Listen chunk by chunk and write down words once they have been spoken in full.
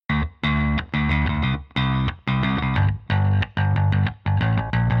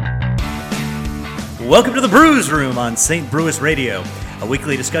Welcome to the Brewsroom on Saint Brewis Radio, a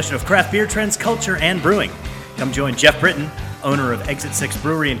weekly discussion of craft beer trends, culture, and brewing. Come join Jeff Britton, owner of Exit 6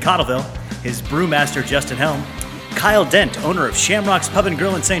 Brewery in Cottleville, his brewmaster Justin Helm, Kyle Dent, owner of Shamrock's Pub and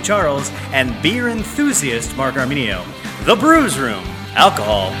Grill in St. Charles, and beer enthusiast Mark Arminio. The Brewsroom,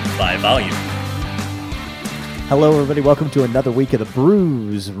 alcohol by volume. Hello, everybody. Welcome to another week of the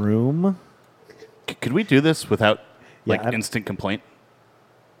Brewsroom. Could we do this without instant complaint?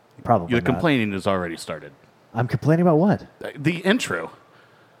 Probably The not. complaining has already started. I'm complaining about what? The intro.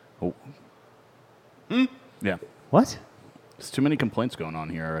 Oh. Yeah. What? There's too many complaints going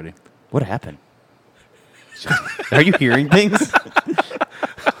on here already. What happened? Are you hearing things?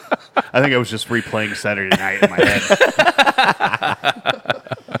 I think I was just replaying Saturday night in my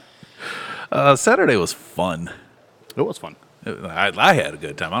head. Saturday was fun. It was fun. I had a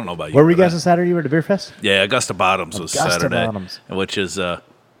good time. I don't know about you. Where were you guys on Saturday? You were at the beer fest? Yeah, Augusta Bottoms was Augusta Saturday, Bottoms. which is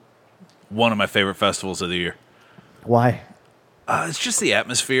one of my favorite festivals of the year. Why? It's just the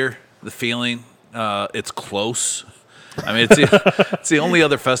atmosphere, the feeling. It's close. I mean, it's the only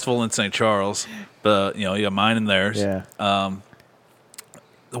other festival in St. Charles, but you got mine and theirs. Yeah.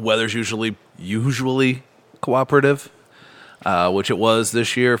 The weather's usually cooperative, which it was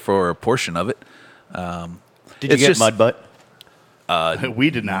this year for a portion of it. Did you get mud butt? We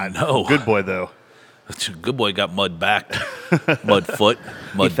did not. No. Good boy, though. GoodBoy got mud backed, mud foot,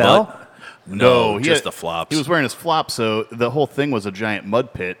 mud fell? butt. No, he just had- the flops. He was wearing his flops, so the whole thing was a giant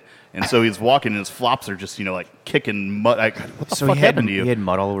mud pit. And so he's walking, and his flops are just, kicking mud. What the fuck happened to you? He had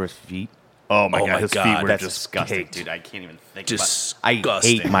mud all over his feet. Oh, my Oh God. my His God, feet were That's just disgusting, caked. dude. I can't even think Disgusting. about it.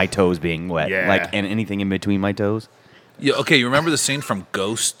 I hate my toes being wet. Yeah. And anything in between my toes. Yeah, okay, you remember the scene from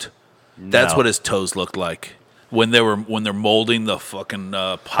Ghost? That's No. what his toes looked like. When they're molding the fucking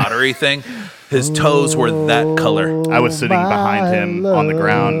pottery thing, his toes were that color. I was sitting behind him on the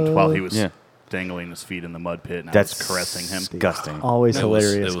ground while he was Yeah. dangling his feet in the mud pit, and I That's was caressing him. disgusting. Always It was-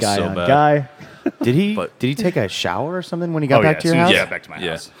 hilarious it was guy so on bad. guy. Did he But- did he take a shower or something when he got back to your house? Yeah, back to my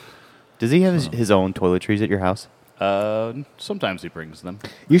Yeah. house. Does he have his own toiletries at your house? Sometimes he brings them.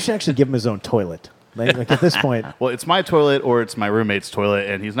 You should actually give him his own toilet. Like at this point, Well, it's my toilet or it's my roommate's toilet,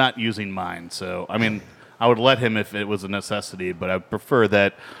 and he's not using mine. So, I mean, I would let him if it was a necessity, but I prefer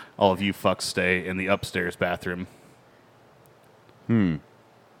that all of you fucks stay in the upstairs bathroom.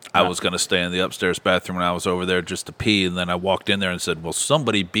 I was going to stay in the upstairs bathroom when I was over there just to pee, and then I walked in there and said, well,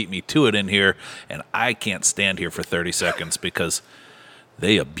 somebody beat me to it in here, and I can't stand here for 30 seconds because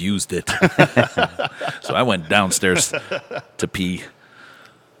they abused it. So I went downstairs to pee.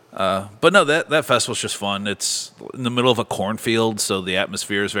 But no, that festival's just fun. It's in the middle of a cornfield, so the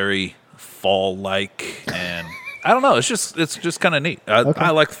atmosphere is very fall-like, and I don't know. It's just kind of neat.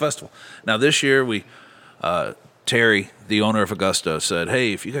 I like the festival. Now this year Terry, the owner of Augusta, said,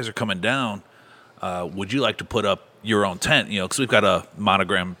 "Hey, if you guys are coming down, would you like to put up your own tent? Because we've got a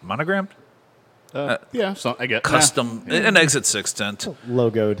monogrammed Yeah, so I get custom an Exit 6 tent,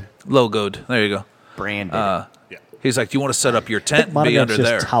 logoed. logoed. There you go. Branded. Yeah. He's like, "Do you want to set up your tent and be Monogram's under just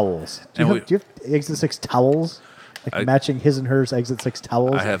there?" towels. Do And you have Exit 6 towels? Like matching his and hers Exit 6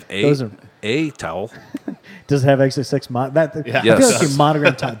 towels? I have Those are, a towel. does it have Exit 6 Yeah. I feel Yes. like you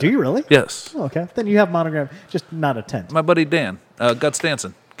monogram towel. Do you really? Yes, Oh, okay. Then you have monogram, just not a tent. my buddy Dan, Guts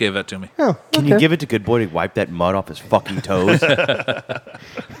Danson, gave that to me. Oh, Can okay. you give it to Good Boy to wipe that mud off his fucking toes?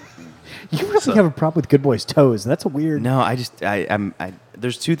 You really have a problem with Good Boy's toes. That's a weird. No,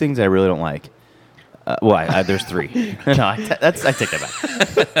 there's two things I really don't like. There's three. No, I take that back.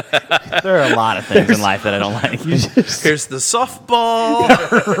 There are a lot of things in life that I don't like. Here's the softball.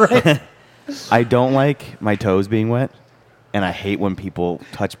 I don't like my toes being wet, and I hate when people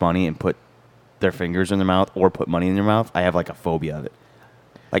touch money and put their fingers in their mouth or put money in their mouth. I have like a phobia of it.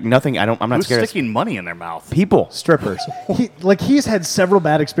 Like nothing. I'm not Who's scared sticking money in their mouth? of people. Strippers. He's had several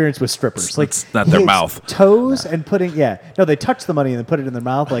bad experiences with strippers. Like It's not their his mouth. Toes and putting. Yeah. No, they touch the money and then put it in their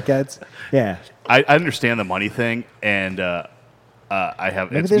mouth. Like that's. Yeah. I understand the money thing, and I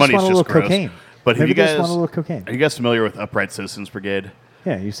have Maybe it's they just money's want a just little gross. cocaine. But have Maybe you they guys just want a little cocaine. Are you guys familiar with Upright Citizens Brigade?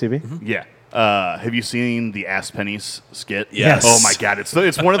 Yeah. UCB. Mm-hmm. Yeah. Have you seen the Ass Pennies skit? Yes. Oh my God, it's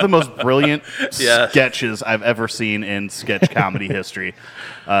one of the most brilliant Yeah. sketches I've ever seen in sketch comedy history.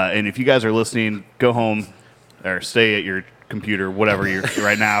 And if you guys are listening, go home or stay at your computer, whatever you're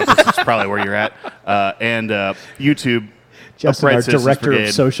right now, because it's probably where you're at. And YouTube, Justin, Upright our Citizens director Brigade,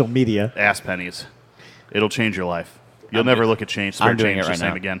 of social media. Ass Pennies. It'll change your life. You'll never look at change. Spare I'm doing change it the right same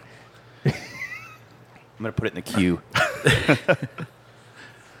now. again. I'm gonna put it in the queue.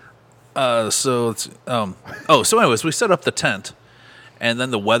 So anyways, we set up the tent, and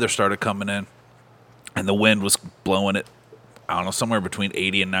then the weather started coming in, and the wind was blowing it I don't know, somewhere between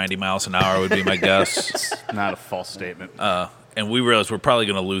 80 and 90 miles an hour would be my guess. Not a false statement. And we realized we're probably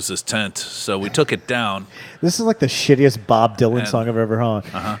going to lose this tent, so we took it down. This is like the shittiest Bob Dylan song I've ever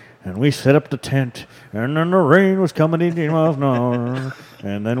heard. And we set up the tent, and then the rain was coming in miles an hour,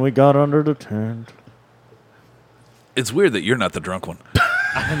 and then we got under the tent. It's weird that you're not the drunk one.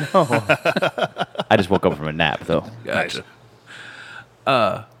 I just woke up from a nap, though. Gotcha.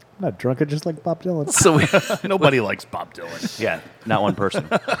 I'm not drunk, I just like Bob Dylan. So Nobody likes Bob Dylan. Yeah, not one person.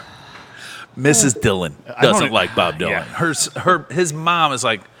 Mrs. Dylan doesn't don't- like Bob Dylan. yeah. His mom is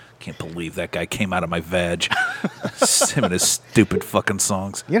like, can't believe that guy came out of my vag. Him and his stupid fucking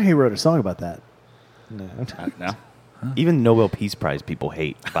songs. You know he wrote a song about that. No. No. Even Nobel Peace Prize people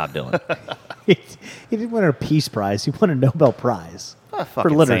hate Bob Dylan. he didn't win a Peace Prize, he won a Nobel Prize for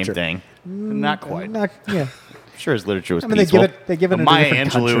Fucking literature. Same thing. Not quite. Yeah. Sure, his literature was I mean, they peaceful. give it in a Maya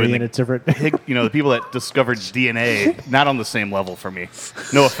different Angelou country, and and the it's different. the people that discovered DNA, not on the same level for me.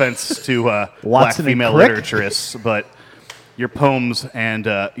 No offense to black Watson and female Crick? literaturists, but your poems and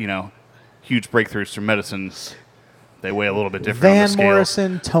huge breakthroughs through medicine, they weigh a little bit different on the Van scale.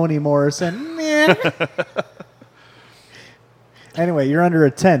 Morrison, Toni Morrison. Meh. Anyway, you're under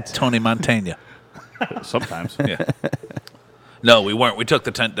a tent. Tony Montana. Sometimes. Yeah. No, we weren't. We took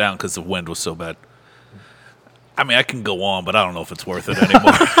the tent down because the wind was so bad. I mean, I can go on, but I don't know if it's worth it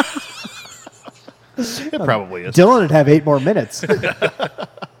anymore. It probably is. Dylan would have 8 more minutes.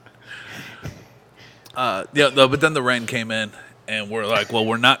 But then the rain came in, and we're like, well,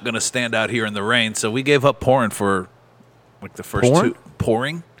 we're not going to stand out here in the rain, so we gave up pouring for like the first Pouring? 2.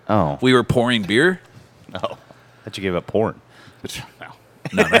 Pouring? Oh. We were pouring beer. Oh. That you gave up porn.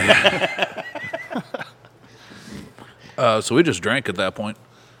 No. So we just drank at that point.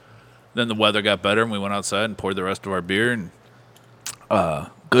 Then the weather got better, and we went outside and poured the rest of our beer. And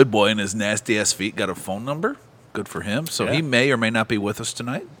GoodBoy and his nasty ass feet got a phone number. Good for him. So Yeah. he may or may not be with us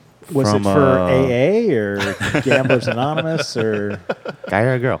tonight. Was From, it for AA or Gamblers Anonymous or Guy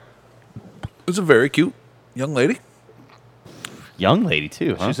or a girl? It was a very cute young lady. Young lady,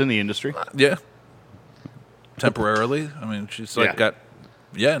 too, huh? She's in the industry. Yeah. Temporarily. I mean, she's like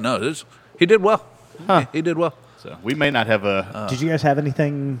Yeah. it is. He did well. Huh. He did well. So we may not have a did you guys have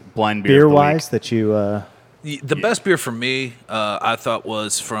anything blind beer of the beer-wise week. that you The best beer for me, I thought,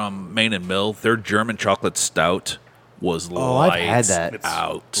 was from Main and Mill. Their German chocolate stout was I've had lights that.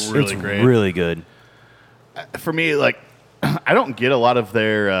 out. Really it's great. really good. For me, like, I don't get a lot of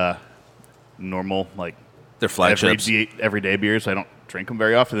their normal, like, Their flagships. everyday beers. I don't drink them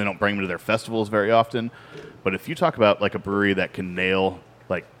very often. They don't bring them to their festivals very often. But if you talk about, like, a brewery that can nail,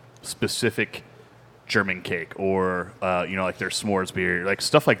 like, specific German cake or, like their s'mores beer, like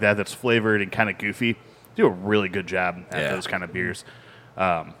stuff like that that's flavored and kind of goofy, do a really good job at Yeah. those kind of beers.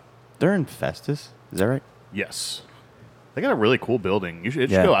 They're in Festus. Is that right? Yes. They got a really cool building. You should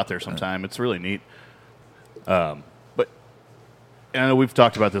Yeah. go out there sometime. It's really neat. But and I know we've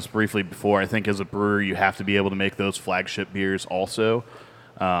talked about this briefly before. I think as a brewer, you have to be able to make those flagship beers also.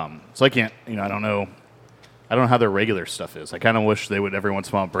 So I can't, I don't know how their regular stuff is. I kind of wish they would every once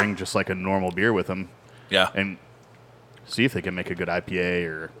in a while bring just like a normal beer with them Yeah. and see if they can make a good IPA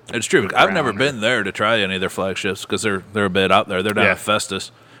or. It's true. good I've never brown or- been there to try any of their flagships because they're a bit out there. They're down Yeah. at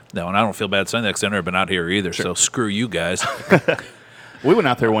Festus. No, and I don't feel bad saying that because I've never been out here either. So screw you guys. We went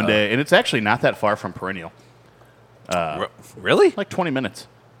out there one day, and it's actually not that far from Perennial. Really? Like 20 minutes.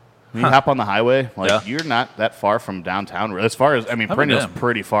 When you hop on the highway, Yeah. you're not that far from downtown. As far as, Perennial's been.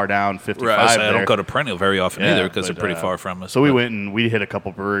 pretty far down, 55 Right. I there. don't go to Perennial very often Yeah, either because they're but, pretty far from us. So we but- went and we hit a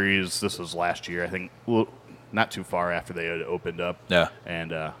couple breweries. This was last year, I think. Well, not too far after they had opened up. Yeah.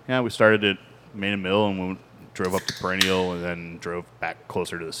 And we started at Main and Mill, and we drove up to Perennial, and then drove back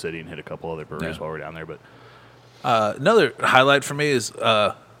closer to the city and hit a couple other breweries Yeah. while we were down there. But Another highlight for me is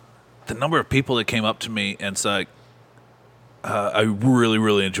the number of people that came up to me and said, I really,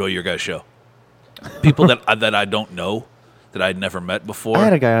 really enjoy your guys' show. People that I don't know, that I'd never met before. I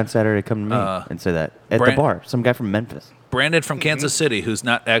had a guy on Saturday come to me and say that at the Brand- bar. Some guy from Memphis. Brandon from Kansas City, who's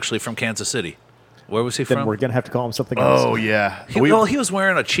not actually from Kansas City. Where was he then from? we're gonna have to call him something else. oh yeah, He was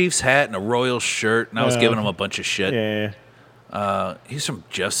wearing a Chiefs hat and a Royals shirt, and I was Yeah. giving him a bunch of shit. Yeah. He's from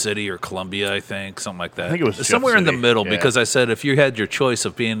Jeff City or Columbia, I think, something like that. I think it was Jeff somewhere in the City, middle yeah. because I said if you had your choice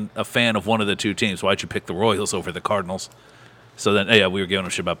of being a fan of one of the two teams, why'd you pick the Royals over the Cardinals? So then, we were giving him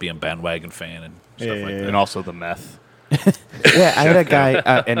shit about being a bandwagon fan and stuff like that. and also the meth. Yeah, I had a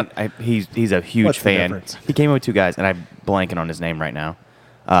guy, he's a huge What's the fan. difference? He came up with 2 guys, and I'm blanking on his name right now.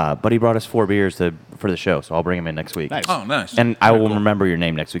 But he brought us 4 beers for the show, so I'll bring him in next week. Nice. Oh, nice. And I will Cool. remember your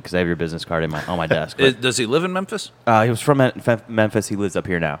name next week because I have your business card on my desk. Does he live in Memphis? He was from Memphis. He lives up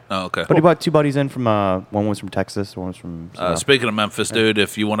here now. Oh, okay. But he brought 2 buddies in from. One was from Texas. One was from. Speaking of Memphis, dude,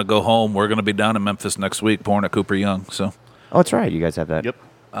 if you want to go home, we're going to be down in Memphis next week pouring at Cooper Young. So. Oh, that's right. You guys have that. Yep.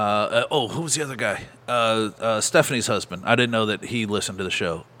 Who was the other guy? Stephanie's husband. I didn't know that he listened to the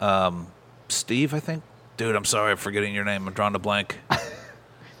show. Steve, I think. Dude, I'm sorry, I'm forgetting your name. I'm drawing a blank.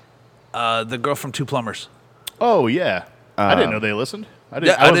 The girl from Two Plumbers. Oh I didn't know they listened. I I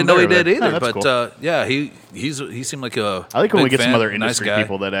didn't know he did either. Oh, but cool. he seemed like a. I like when we big get some fan, other nice industry guy.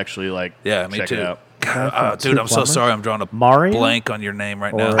 people that actually like. Yeah, me check too. It out. God, dude, Two I'm so Plumbers? sorry. I'm drawing a Mario? blank on your name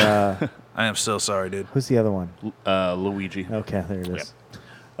right Or now. I am so sorry, dude. who's the other one? Luigi. Okay, there it is.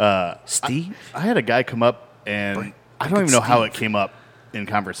 Steve? I had a guy come up, and I don't even know how it came up in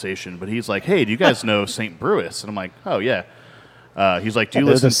conversation, but he's like, "Hey, do you guys know Saint Brewis?" And I'm like, "Oh yeah." He's like, "Do you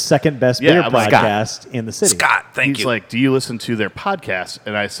They're listen?" the second best Yeah, beer I'm like, podcast in the city. Scott, thank He's you. like, "Do you listen to their podcast?"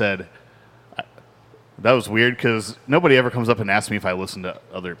 And I said, "That was weird because nobody ever comes up and asks me if I listen to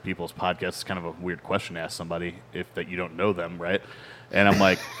other people's podcasts. It's kind of a weird question to ask somebody that you don't know them, right?" And I'm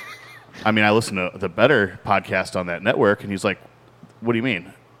like, "I mean, I listen to the better podcast on that network." And he's like, "What do you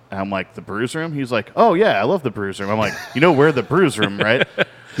mean?" And I'm like, "The Brewsroom?" He's like, "Oh yeah, I love the Brewsroom." I'm like, "You know, we're the Brewsroom, right?"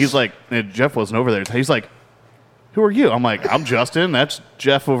 He's like, and Jeff wasn't over there. He's like, "Who are you?" I'm like, "I'm Justin. That's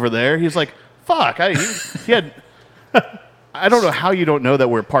Jeff over there." He's like, "Fuck, he had." I don't know how you don't know that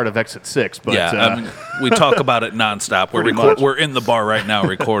we're part of Exit 6, but Yeah, we talk about it nonstop. Pretty much. We're in the bar right now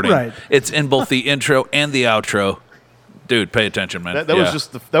recording. Right. It's in both the intro and the outro. Dude, pay attention, man. that was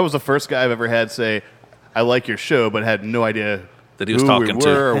just that was the first guy I've ever had say, "I like your show," but had no idea That he was who talking we to.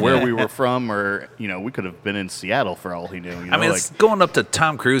 were or where Yeah. we were from, or we could have been in Seattle for all he knew. I mean, it's going up to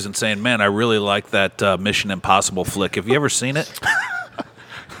Tom Cruise and saying, "Man, I really like that Mission Impossible flick. Have you ever seen it?"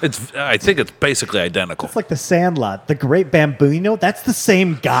 I think it's basically identical. It's like the Sandlot, the Great Bambino. That's the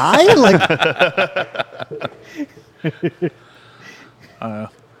same guy. Like,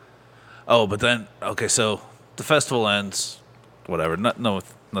 Oh, but then so the festival ends, whatever.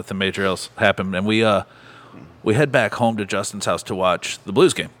 Nothing major else happened, and we head back home to Justin's house to watch the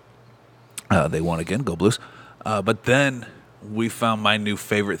Blues game. They won again, go Blues. But then we found my new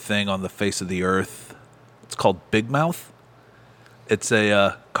favorite thing on the face of the earth. It's called Big Mouth. It's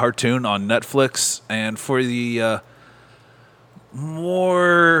a cartoon on Netflix, and for the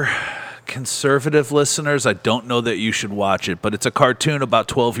more conservative listeners, I don't know that you should watch it, but it's a cartoon about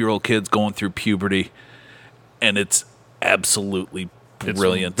 12-year-old kids going through puberty, and it's absolutely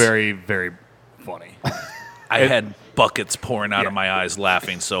brilliant. It's very, very funny. I had buckets pouring out of my eyes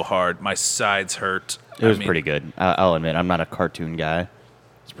laughing so hard. My sides hurt. It was pretty good. I'll admit, I'm not a cartoon guy.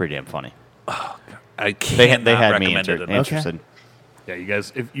 It's pretty damn funny. I can't They had me recommend it enough. interested. Yeah, you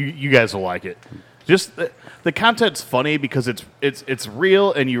guys, if you guys will like it. Just the content's funny because it's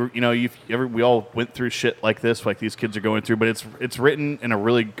real, and we all went through shit like this, like these kids are going through. But it's written in a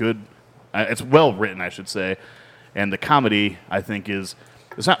really good, it's well written, I should say, and the comedy I think it's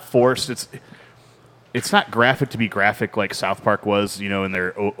not forced. It's not graphic to be graphic like South Park was, in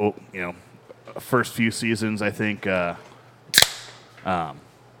their first few seasons. I think I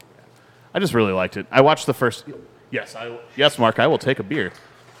just really liked it. I watched the first. Yes, Mark, I will take a beer.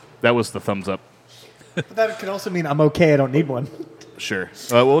 That was the thumbs up. but that could also mean I'm okay. I don't need one. Sure.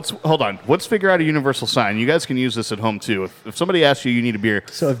 Hold on. Let's figure out a universal sign. You guys can use this at home too. If somebody asks you need a beer,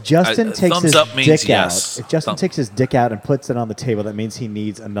 So if Justin takes thumbs his up means dick yes. out, if Justin takes his dick out and puts it on the table, that means he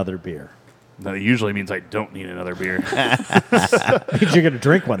needs another beer. that usually means I don't need another beer. Means you're gonna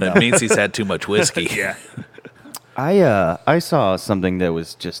drink one That though. means he's had too much whiskey. Yeah. I saw something that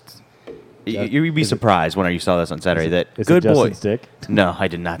was just. You'd be surprised when you saw this on Saturday. That Is Good it Boy. Justin's dick? No, I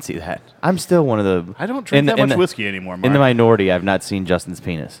did not see that. I'm still one of the. I don't drink that much whiskey anymore, Mark. In the minority, I've not seen Justin's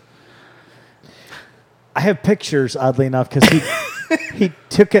penis. I have pictures, oddly enough, because he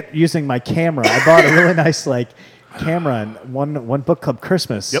took it using my camera. I bought a really nice camera and one book club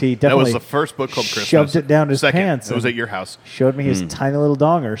Christmas. Yep, He that definitely was the first book club Christmas. shoved it down his Second, pants. It was and at your house. Showed me his tiny little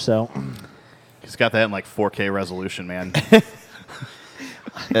donger. So He's got that in 4K resolution, man.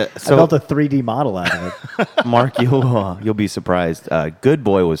 I built a 3D model out of it. Mark, you'll be surprised. Good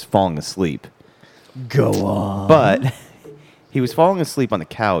Boy was falling asleep, Go on. but he was falling asleep on the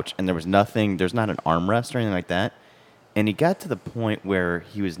couch, and there's not an armrest or anything like that. And he got to the point where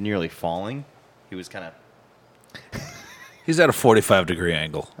he was nearly falling. He was kind of. He's at a 45-degree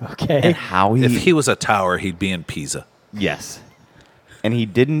angle. Okay. And how If he was a tower, he'd be in Pisa. Yes, and he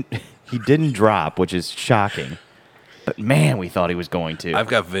didn't drop, which is shocking. But man, we thought he was going to. I've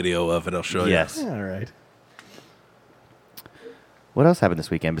got video of it. I'll show you. yes. All right. What else happened this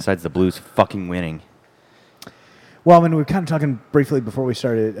weekend besides the Blues fucking winning? Well, I mean, we were kind of talking briefly before we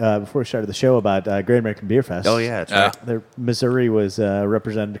started the show about Great American Beer Fest. Oh yeah, that's right. Missouri was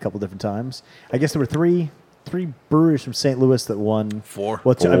represented a couple different times. I guess there were three breweries from St. Louis that won. Four.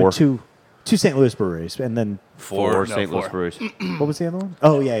 Well, two St. Louis breweries, and then Four No, St. Louis four. breweries. what was the other one?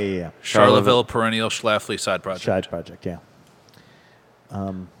 Oh yeah. Charlottesville, Perennial, Schlafly, Side Project. Side Project, yeah.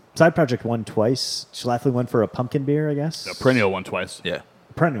 Side Project won twice. Schlafly won for a pumpkin beer, I guess. No, Perennial won twice. Yeah.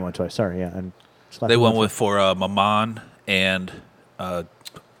 Perennial won twice. Sorry, yeah. And Schlafly They went won with for Maman and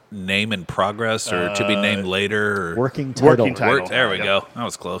Name in Progress or To Be Named Later. Or working title. Working title. There we Yep. go. That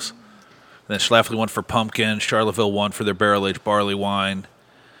was close. Then Schlafly won for Pumpkin. Charlottesville won for their barrel-aged barley wine.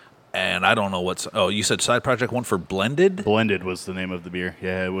 And I don't know what's... Oh, you said Side Project won for Blended? Blended was the name of the beer.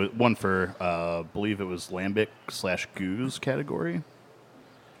 Yeah, it was one for, I believe it was Lambic/Goose category.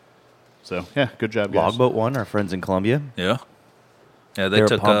 So, yeah, good job, guys. Logboat won. Our friends in Columbia. Yeah. Yeah, They they were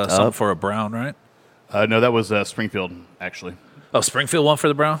took pumped something up. for a Brown, right? No, that was Springfield, actually. Oh, Springfield won for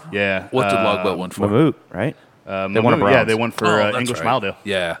the Brown? Yeah. What did Logboat win for? Mamoot, right? They won a Yeah, Browns. they won for Oh, that's English right. Mildale.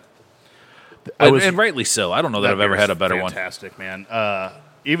 Yeah. I And, was- and rightly so. I don't know that I've ever beer's had a better one. Fantastic, man.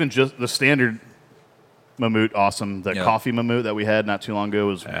 Even just the standard Mammut, awesome. The Yeah. coffee Mammut that we had not too long ago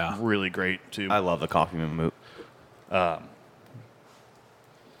was Yeah. really great, too. I love the coffee Mamoot.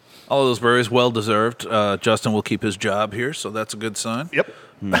 All of those breweries, well deserved. Justin will keep his job here, so that's a good sign. Yep.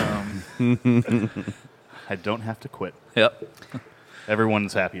 I don't have to quit. Yep.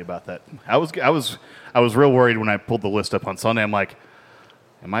 Everyone's happy about that. I was real worried when I pulled the list up on Sunday. I'm like,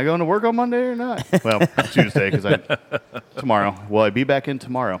 am I going to work on Monday or not? Well, Tuesday, because tomorrow. Will I be back in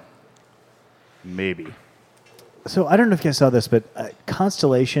tomorrow? Maybe. So I don't know if you guys saw this, but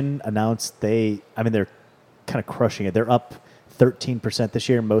Constellation announced they're kind of crushing it. They're up 13% this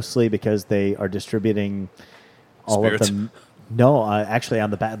year, mostly because they are distributing all Spirits? of them. No, actually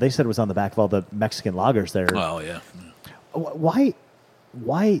on the back. They said it was on the back of all the Mexican lagers there. Oh, yeah.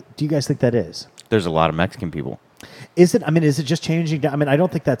 Why do you guys think that is? There's a lot of Mexican people. Is it? I mean, is it just changing? I mean, I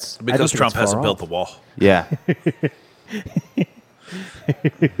don't think that's Because Trump hasn't built the wall. Yeah.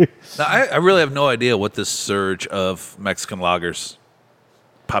 Now, I really have no idea what this surge of Mexican lagers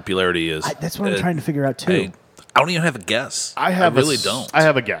popularity is. That's what I'm trying to figure out too. I don't even have a guess. I really don't. I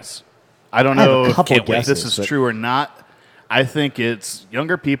have a guess. I don't I have know a couple if this guesses, is but- true or not. I think it's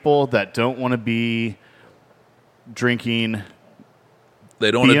younger people that don't want to be drinking.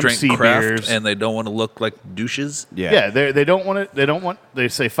 They don't want to drink BMC craft, beers. and they don't want to look like douches. Yeah, they don't want it. They don't want. They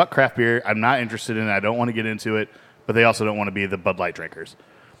say fuck craft beer. I'm not interested in it. I don't want to get into it. But they also don't want to be the Bud Light drinkers.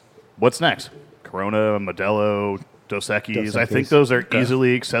 What's next? Corona, Modelo, Dos Equis. I think Equis. those are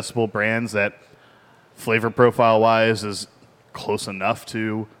easily accessible brands that flavor profile wise is close enough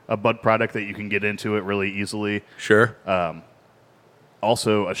to a Bud product that you can get into it really easily. Sure.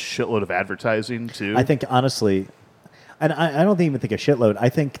 Also, a shitload of advertising too. I think honestly, and I don't even think a shitload. I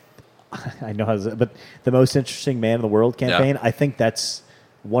think I know how, but the most interesting man in the world campaign. Yeah. I think that's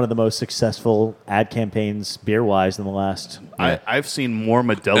one of the most successful ad campaigns beer wise in the last. I've seen more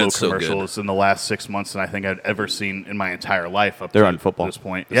Modelo That's so commercials in the last 6 months than I think I'd ever seen in my entire life. They're to on football this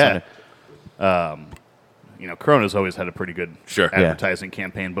point. this Yeah. Sunday. Corona's always had a pretty good Sure. Yeah. advertising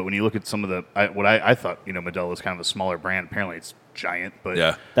campaign, but when you look at some of the, I thought, Modelo was kind of a smaller brand. Apparently, it's giant, but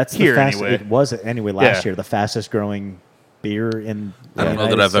Yeah. That's here the fastest. anyway. It was anyway last Yeah. year the fastest growing beer in. I don't know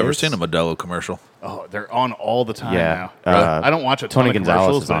that I've ever seen a Modelo commercial. Oh, they're on all the time Yeah. now. I don't watch a ton Tony of Gonzalez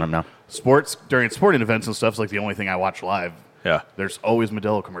commercials. is on but them now. Sports during sporting events and stuff is like the only thing I watch live. Yeah. There's always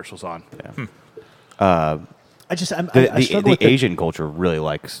Modelo commercials on. I just I The struggle with Asian culture really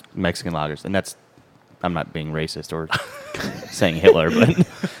likes Mexican lagers, and that's. I'm not being racist or saying Hitler,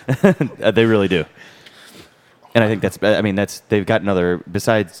 but they really do. And I think that's they've got another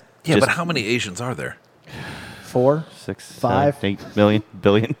besides. Yeah, just but how many Asians are there? 4, 6, 5 7, 8 million,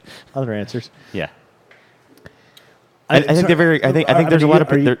 billion. other answers. Yeah. I think they're very. I think there's a lot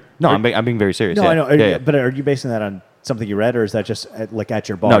of. No, I'm being very serious. No, yeah. I know. Yeah, yeah. But are you basing that on something you read, or is that just at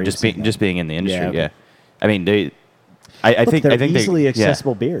your bar? No, you're just seeing that? being in the industry. Yeah, okay. Yeah. I mean, they. I Look, think they're I think easily they,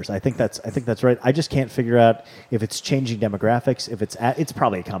 accessible beers. I think that's right. I just can't figure out if it's changing demographics. If it's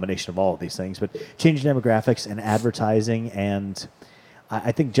probably a combination of all of these things, but changing demographics and advertising, and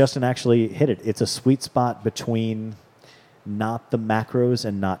I think Justin actually hit it. It's a sweet spot between not the macros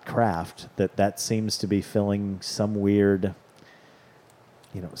and not craft. That seems to be filling some weird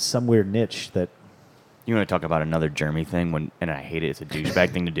niche that. You want to talk about another Jeremy thing and I hate it. It's a douchebag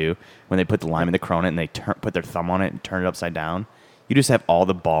thing to do when they put the lime in the Corona and they put their thumb on it and turn it upside down. You just have all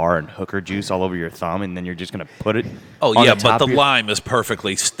the bar and hooker juice all over your thumb, and then you're just going to put it Oh, on yeah, the but top the of your- lime is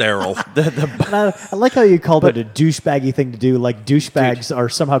perfectly sterile. And I like how you called it a douchebaggy thing to do. Like douchebags are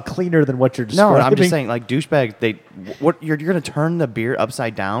somehow cleaner than what you're No, describing. I'm just saying, like, douchebags, you're going to turn the beer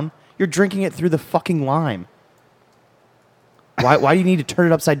upside down? You're drinking it through the fucking lime. Why do you need to turn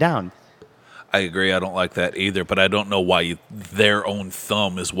it upside down? I agree. I don't like that either, but I don't know why their own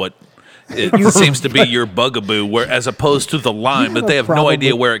thumb is what it seems to be your bugaboo, where as opposed to the lime that they have no problem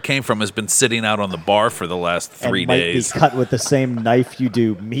idea with- where it came from has been sitting out on the bar for the last and 3 might days. be cut with the same knife you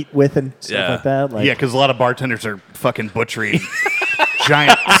do meat with and stuff Yeah. like that. Like, Yeah, because a lot of bartenders are fucking butchering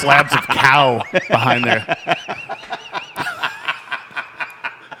giant slabs of cow behind there.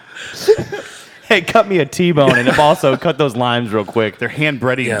 Hey, cut me a T-bone, and also cut those limes real quick. They're hand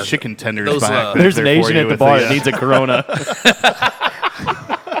breading Yeah, chicken tenders. those, back There's an there for Asian you at the with bar that needs a Corona.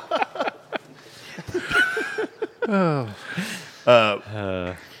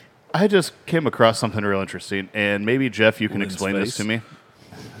 I just came across something real interesting, and maybe Jeff, you can Woman's explain this face. to me.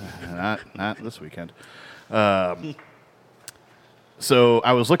 Not this weekend. So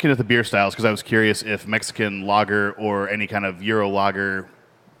I was looking at the beer styles because I was curious if Mexican lager or any kind of Euro lagers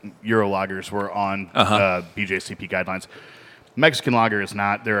were on BJCP guidelines. Mexican lager is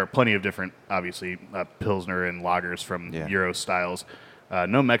not. There are plenty of different, obviously, Pilsner and lagers from Euro styles.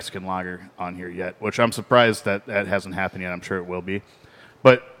 No Mexican lager on here yet, which I'm surprised that hasn't happened yet. I'm sure it will be.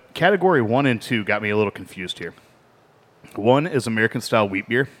 But category 1 and 2 got me a little confused here. 1 is American-style wheat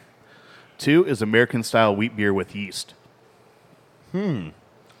beer. 2 is American-style wheat beer with yeast.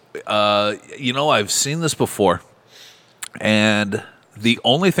 I've seen this before, and the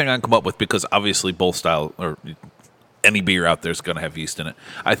only thing I can come up with, because obviously both style or any beer out there is going to have yeast in it,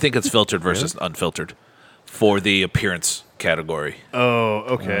 I think it's filtered versus unfiltered for the appearance category. Oh,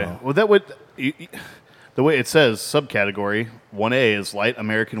 okay. Well, that would... The way it says, subcategory 1A is light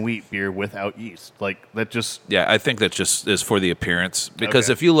American wheat beer without yeast. Like, that just... Yeah, I think that just is for the appearance. Because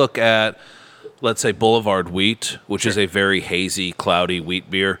Okay. if you look at, let's say, Boulevard Wheat, which is a very hazy, cloudy wheat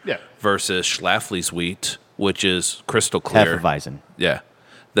beer, Yeah. versus Schlafly's Wheat, which is crystal clear. Hefeweizen. Yeah,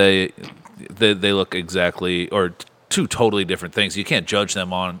 they look exactly or two totally different things. You can't judge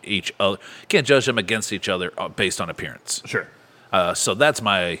them on each other. You can't judge them against each other based on appearance. Sure. So that's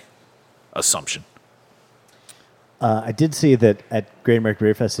my assumption. I did see that at Great American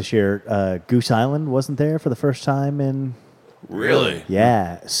Beer Fest this year, Goose Island wasn't there for the first time in... Really?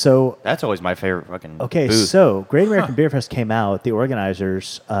 Yeah, so... That's always my favorite fucking Okay, booth. so Great American Beer Fest came out, the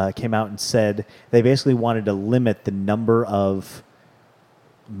organizers came out and said they basically wanted to limit the number of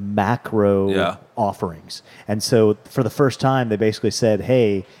macro offerings. And so for the first time, they basically said,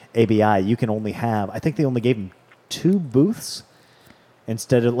 hey, ABI, you can only have... I think they only gave them 2 booths.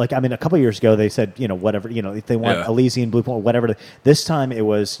 Instead of, like, I mean, a couple of years ago, they said, whatever, if they want Elysian, Blue Point, whatever. This time it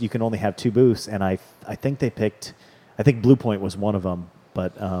was, you can only have 2 booths. And I think they picked, I think Blue Point was one of them.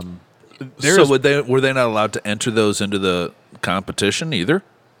 But So were they not allowed to enter those into the competition either?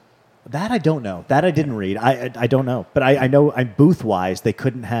 that I don't know. That I didn't read. I don't know. But I know booth-wise, they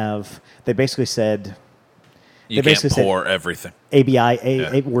couldn't have, they basically said, You They can't basically said- pour everything.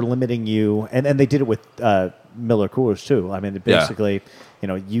 ABI, we're limiting you. And they did it with Miller Coors, too. I mean, basically,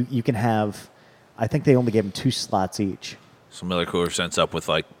 you can have, I think they only gave them 2 slots each. So Miller Coors ends up with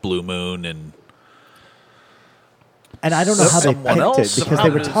like Blue Moon and And I don't know how they Someone picked else? it because they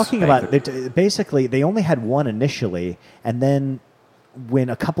were How does- talking about basically they only had one initially, and then when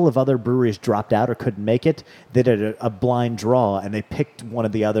a couple of other breweries dropped out or couldn't make it, they did a blind draw and they picked one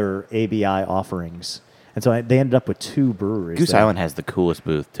of the other ABI offerings, and so they ended up with 2 breweries. Goose there. Island has the coolest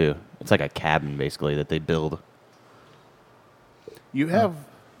booth, too. It's like a cabin, basically, that they build. You have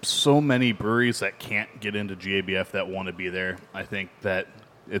so many breweries that can't get into GABF that want to be there. I think that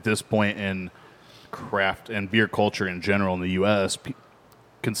at this point in craft and beer culture in general in the U.S.,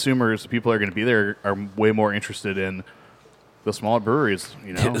 consumers, people are going to be there, are way more interested in the smaller breweries.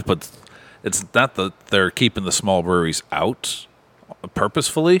 but it's not that they're keeping the small breweries out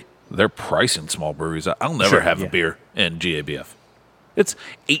purposefully. They're pricing small breweries out. I'll never have a beer in GABF. It's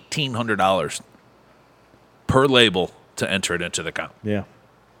 $1,800 per label to enter it into the count. Yeah.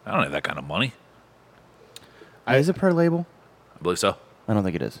 I don't have that kind of money. Is it per label? I believe so. I don't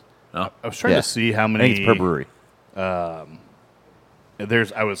think it is. No. I was trying to see how I many. think it's per brewery.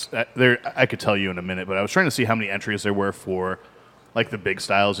 I could tell you in a minute, but I was trying to see how many entries there were for like the big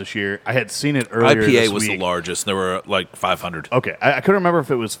styles this year. I had seen it earlier. IPA this was week. the largest. There were like 500. Okay, I couldn't remember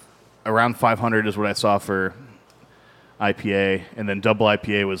if it was around 500 is what I saw for IPA, and then double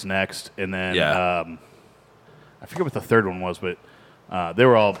IPA was next, and then I forget what the third one was, but they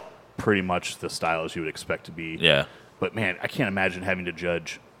were all pretty much the styles you would expect to be. Yeah. But man, I can't imagine having to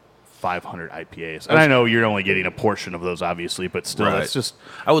judge 500 IPAs. And I know you're only getting a portion of those, obviously, but still, it's just...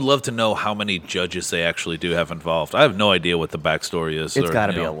 I would love to know how many judges they actually do have involved. I have no idea what the backstory is. It's got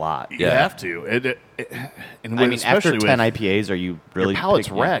to be a lot. You have to. And I mean, after 10 with IPAs, are you really... your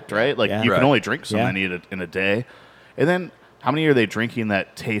palate's wrecked, right? Like, you can only drink so many in a day. And then, how many are they drinking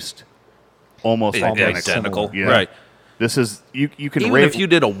that taste almost identical? Yeah. Right. This is... You can Even if you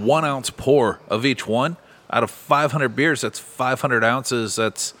did a 1 ounce pour of each one, out of 500 beers, that's 500 ounces,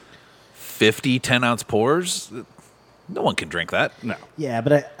 that's 50 10-ounce pours. No one can drink that. No. Yeah,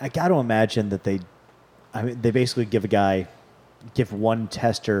 but I got to imagine that they basically give one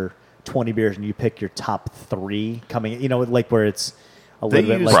tester 20 beers and you pick your top 3 coming, like where it's a little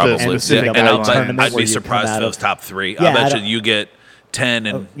bit like probably. the NCAA And tournament I'd where be you surprised come if out those of- top 3. Yeah, I bet you get 10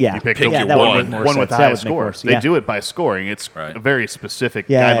 and you pick your the that would one. make more one with sense. the That highest would make more score. sense. They Yeah. do it by scoring. It's very specific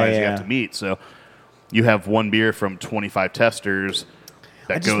Yeah, guidelines yeah, you yeah. have to meet. So you have one beer from 25 testers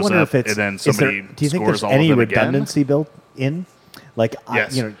I that just goes wonder up, if it's, and then is there- somebody do you think scores there's all any of them again. redundancy built in? Like,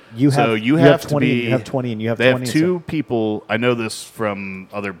 Yes. you have So you have to 20, be, you have 20, and you have they 20. have 2 people. I know this from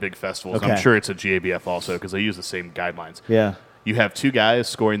other big festivals. Okay. I'm sure it's a GABF also because they use the same guidelines. Yeah. You have 2 guys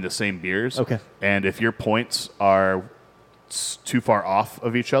scoring the same beers. Okay. And if your points are too far off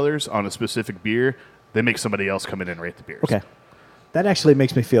of each other's on a specific beer, they make somebody else come in and rate the beers. Okay. That actually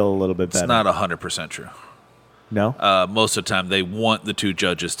makes me feel a little bit better. It's not 100% true. No? Most of the time, they want the 2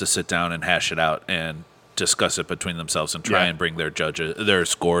 judges to sit down and hash it out and discuss it between themselves and try and bring their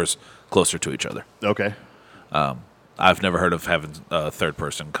scores closer to each other. Okay. I've never heard of having a third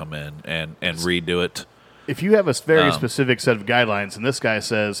person come in and redo it. If you have a very specific set of guidelines, and this guy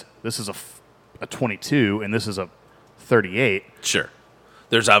says this is a 22 and this is a 38, Sure.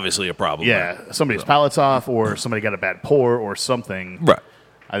 There's obviously a problem. yeah, somebody's palate's off, or somebody got a bad pour, or something. Right.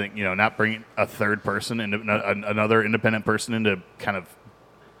 I think not bringing a third person and another independent person in to kind of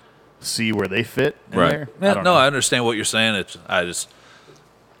see where they fit in there. Yeah, I don't know. I understand what you're saying.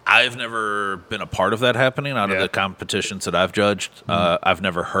 I've never been a part of that happening out of the competitions that I've judged. I've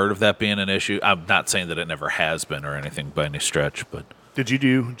never heard of that being an issue. I'm not saying that it never has been or anything by any stretch, but Did you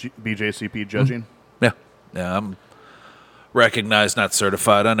do BJCP judging? yeah, I'm recognized, not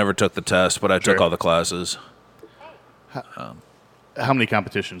certified. I never took the test, but I took Sure. all the classes. How many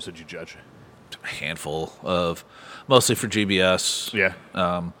competitions did you judge? A handful of, mostly for GBS. Yeah.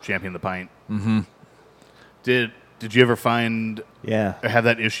 Champion the Pint. Mm-hmm. Did you ever find have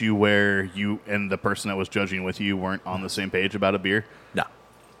that issue where you and the person that was judging with you weren't on the same page about a beer? No.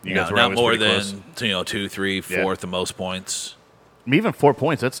 You guys were not always more pretty than close? 2, 3, 4 the most points. I mean, even 4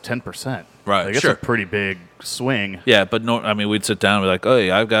 points, that's 10%. Right, Like, that's sure. a pretty big swing. Yeah, but we'd sit down and be like, "Oh,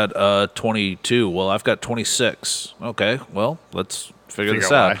 yeah, I've got 22. Well, I've got 26. Okay, well, let's figure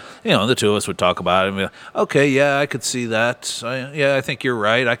this out out." why. The 2 of us would talk about it and be like, "Okay, yeah, I could see that. I think you're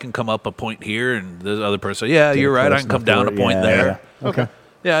right. I can come up a point here." And the other person, "Yeah, you're right. I can come down a point there." Yeah. Okay.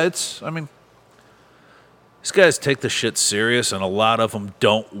 Yeah, these guys take the shit serious, and a lot of them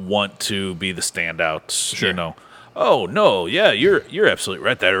don't want to be the standouts. Sure. Oh no, yeah, you're absolutely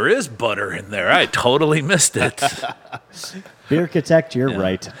right. There is butter in there. I totally missed it. Beer architect, you're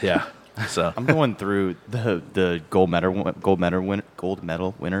right. Yeah. So I'm going through the gold medal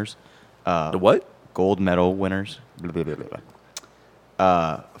winners. the what? Gold medal winners.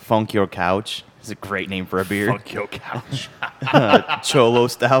 Funk Your Couch is a great name for a beer. Funk your couch. Cholo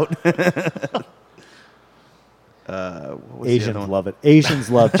Stout. What's the Asians other one? love it. Asians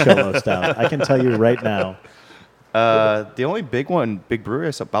love Cholo Stout. I can tell you right now. The only big brewery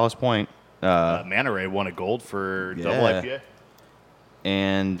is at Ballast Point. Manta Ray won a gold for double Yeah. IPA.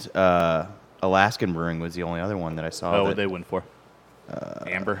 And Alaskan Brewing was the only other one that I saw. Oh, what that- they win for?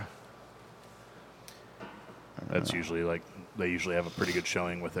 Amber. That's usually they usually have a pretty good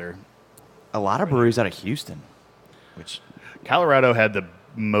showing with their. a lot of breweries out of Houston, which Colorado had the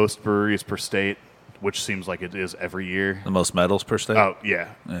most breweries per state, which seems like it is every year. The most medals per state? Oh yeah.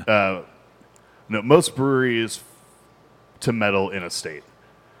 No, most breweries to medal in a state.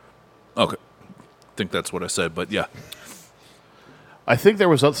 Okay. I think that's what I said, but yeah. I think there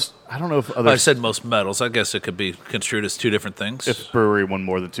was I don't know if other I said most medals. I guess it could be construed as 2 different things. if brewery won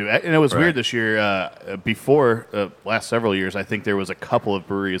more than 2. And it was Right. weird this year. Before last several years, I think there was a couple of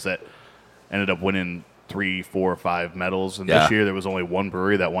breweries that ended up winning 3, 4, 5 medals. And Yeah. this year there was only one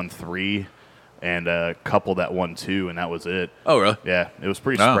brewery that won 3 and a couple that won 2, and that was it. Oh, really? Yeah, it was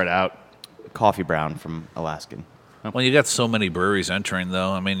pretty Oh. spread out. Coffee Brown from Alaskan. Well, you got so many breweries entering,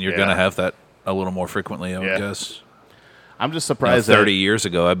 though. I mean, you're Yeah. going to have that a little more frequently, I would Yeah. guess. I'm just surprised 30 years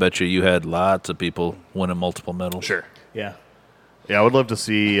ago, I bet you had lots of people winning multiple medals. Sure. Yeah. Yeah, I would love to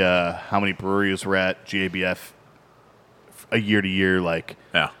see how many breweries were at GABF a year-to-year like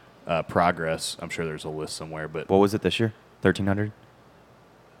Yeah. progress. I'm sure there's a list somewhere, but What was it this year? 1,300.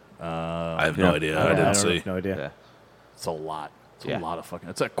 I have no idea. I didn't don't see. have no idea. Yeah. it's a lot. It's Yeah. a lot of fucking.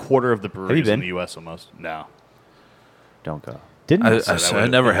 It's a quarter of the breweries been? in the U.S. almost. No. Don't go. Didn't I, you? that I would've-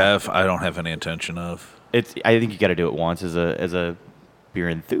 never have. I don't have any intention of. I think you got to do it once as a beer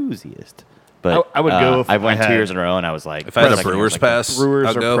enthusiast. But I would go if I I went had- 2 years in a row, and I was like, If I had a second year, brewer's like, pass, Brewers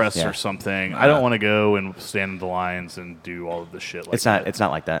I'll or go. press Yeah. or something. I don't want to go and stand in the lines and do all of the shit. Like It's not. that. It's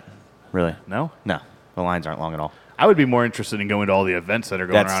not like that, really. No. No, the lines aren't long at all. I would be more interested in going to all the events that are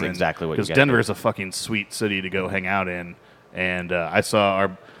going That's around. exactly what you because gotta Denver do. is a fucking sweet city to go hang out in. And I saw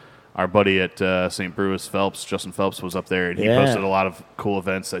our buddy at Saint Brewis, Phelps, Justin Phelps, was up there, and he Yeah. posted a lot of cool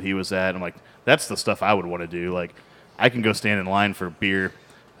events that he was at. I'm like, that's the stuff I would want to do. Like, I can go stand in line for beer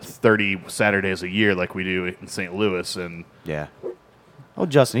 30 Saturdays a year like we do in St. Louis, and Yeah. Oh,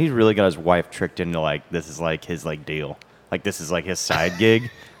 Justin, he's really got his wife tricked into like this is like his like deal. Like this is like his side gig.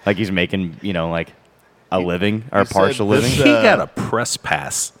 Like he's making like a living or a said partial this, living. He got a press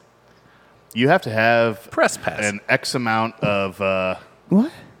pass. you have to have Press pass. an X amount of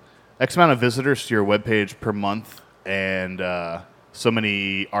What? X amount of visitors to your webpage per month, and so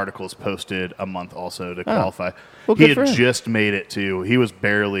many articles posted a month also to qualify. Well, He good for had him. just made it too. He was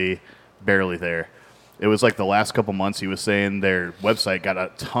barely there. It was like the last couple months. He was saying their website got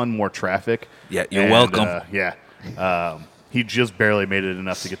a ton more traffic. Yeah, you're welcome. He just barely made it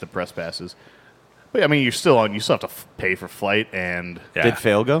enough to get the press passes. But I mean, you're still on. You still have to pay for flight, and Yeah. Did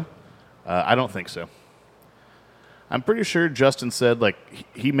Fail go? I don't think so. I'm pretty sure Justin said like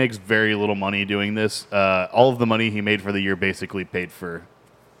he makes very little money doing this. All of the money he made for the year basically paid for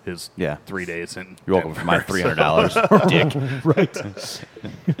his Yeah. 3 days. In You're welcome for my Denver. $300,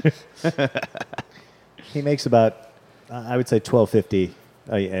 dick. He makes about, I would say, $12.50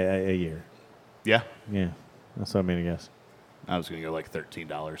 a year. Yeah, Yeah, that's what I'm going to guess. I was going to go like $13,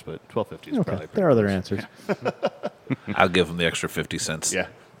 but $12.50 is Okay, probably. there are other close. answers. I'll give him the extra 50 cents. Yeah.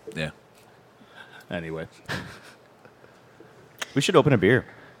 Yeah. Anyway. We should open a beer.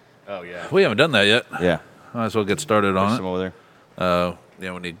 Oh yeah. We haven't done that yet. Yeah. Might as well get started There's on some it. over there.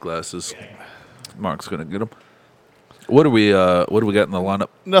 Yeah, we need glasses. Mark's gonna get them. What do we got in the lineup?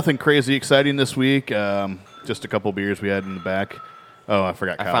 Nothing crazy exciting this week. Just a couple beers we had in the back. Oh, I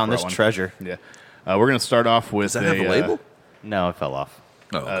forgot. I Kyle found brought this one. treasure. Yeah. We're going to start off with Does that have a label? No, it fell off.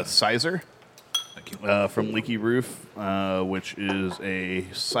 No. Sizer. Thank you. From Leaky Roof, which is a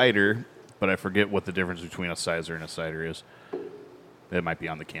cider, but I forget what the difference between a sizer and a cider is. It might be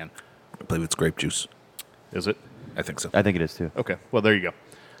on the can. I believe it's grape juice. Is it? I think so. I think it is too. Okay. Well, there you go.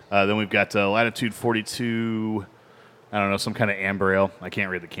 Then we've got Latitude 42, I don't know, some kind of amber ale. I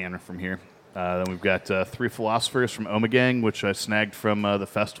can't read the can from here. Then we've got Three Philosophers from Omegang, which I snagged from the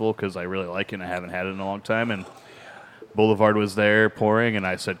festival because I really like it and I haven't had it in a long time. And Boulevard was there pouring, and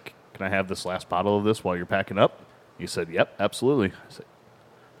I said, can I have this last bottle of this while you're packing up? He said, yep, absolutely. I said,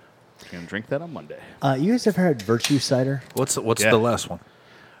 you're going to drink that on Monday. You guys ever had Virtue Cider? What's Yeah. the last one?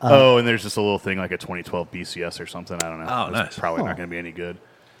 And there's just a little thing like a 2012 BCS or something. I don't know. Oh, It's nice. Probably Oh. not going to be any good.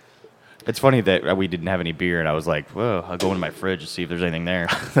 It's funny that we didn't have any beer, and I was like, "Whoa!" I'll go into my fridge to see if there's anything there.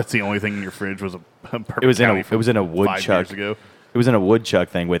 That's the only thing in your fridge was a Bourbon It was in County a from it was in a 5 woodchuck. years ago. It was in a woodchuck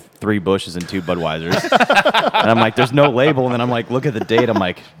thing with 3 Bushes and 2 Budweisers. And I'm like, "There's no label." And then I'm like, "Look at the date." I'm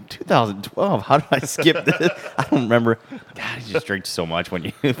like, 2012. How did I skip this? I don't remember. God, you just drink so much when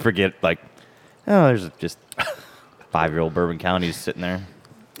you forget. Like, oh, there's just 5-year-old Bourbon Counties sitting there.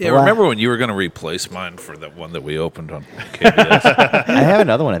 Yeah, Well, remember when you were going to replace mine for the one that we opened on KBS? I have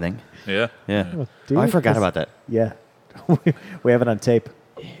another one, I think. Yeah. Yeah. do I we? forgot about that. Yeah. We have it on tape.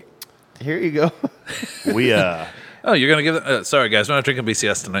 Here you go. We Oh, you're going to give it... sorry, guys. We're not drinking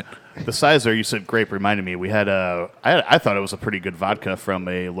BCS tonight. the sizer you said grape reminded me. We had I thought it was a pretty good vodka from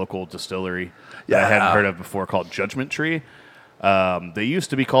a local distillery that I hadn't Yeah. heard of before called Judgment Tree. They used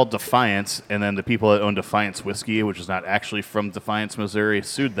to be called Defiance, and then the people that owned Defiance Whiskey, which is not actually from Defiance, Missouri,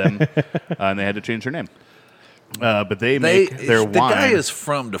 sued them, and they had to change their name. But they make their the wine. guy is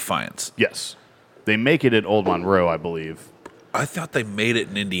from Defiance. Yes, they make it at Old Monroe, I believe. I thought they made it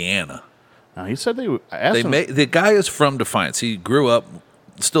in Indiana. He said I asked him. The guy is from Defiance. He grew up,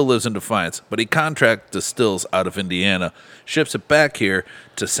 still lives in Defiance, but he contract distills out of Indiana, ships it back here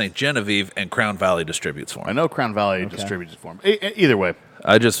to St. Genevieve, and Crown Valley distributes for I him. know Crown Valley distributes it for him. Either way,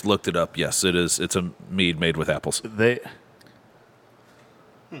 I just looked it up. Yes, it is. It's a mead made with apples. they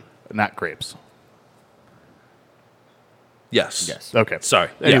not grapes. Yes. Yes. Okay. Sorry.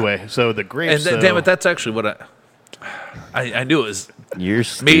 Anyway, so the Yeah. grapes. And damn it, that's actually what I knew it was You're mead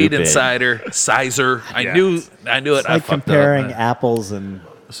stupid. and cider, sizer. I Yeah. knew it. It's I like fucked comparing up. apples and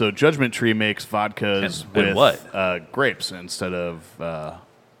So Judgment Tree makes vodkas And with what? Grapes instead of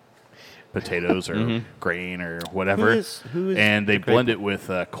potatoes or grain or whatever. Who is and they the blend grape? it with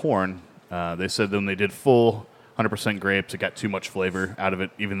corn. They said when they did full 100% grapes, it got too much flavor out of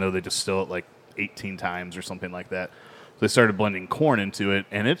it, even though they distill it like 18 times or something like that. So they started blending corn into it,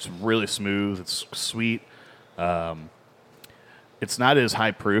 and it's really smooth. It's sweet. It's not as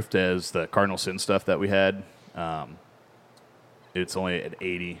high proofed as the Cardinal Sin stuff that we had. It's only at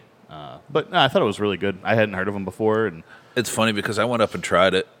 80. But no, I thought it was really good. I hadn't heard of them before. And It's funny because I went up and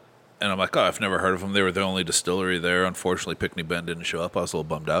tried it, and I'm like, oh, I've never heard of them. They were the only distillery there. Unfortunately, Pickney Bend didn't show up. I was a little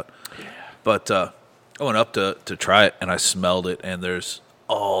bummed out. But I went up to try it, and I smelled it, and there's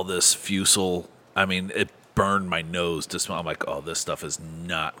all this fusel. I mean, it burned my nose to smell. I'm like, oh, this stuff is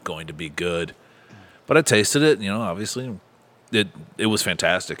not going to be good. But I tasted it, obviously. It was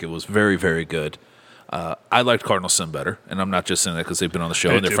fantastic. It was very, very good. I liked Cardinal Sin better, and I'm not just saying that because they've been on the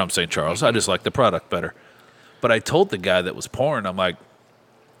show and they're from St. Charles. I just like the product better. But I told the guy that was pouring, I'm like,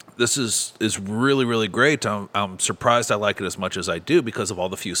 this is really, really great. I'm surprised I like it as much as I do because of all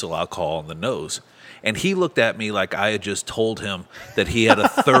the fusel alcohol on the nose. And he looked at me like I had just told him that he had a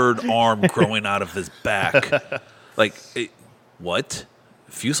third arm growing out of his back. Like, what?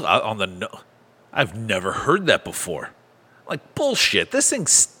 Fusel on the nose? I've never heard that before. Like, bullshit. This thing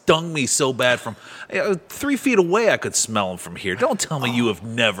stung me so bad from 3 feet away. I could smell him from here. Don't tell me you have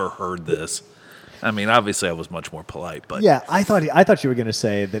never heard this. I mean, obviously, I was much more polite, but Yeah, I thought you were going to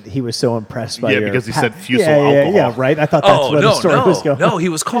say that he was so impressed by your because he said fusel yeah, alcohol. Yeah, right. I thought that's where the story was going. No, he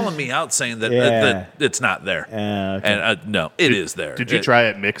was calling me out saying that, that it's not there. Okay. And no, it is there. Did you try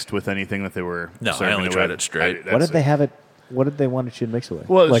it mixed with anything that they were No, I serving only it tried with? it straight. What did they have it? What did they want you to mix it with?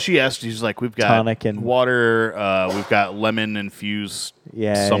 Well, Like, she asked. She's like, "We've got tonic and- water. We've got lemon infused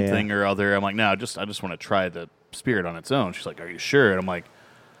Yeah, something or other." I'm like, "No, I just want to try the spirit on its own." She's like, "Are you sure?" And I'm like,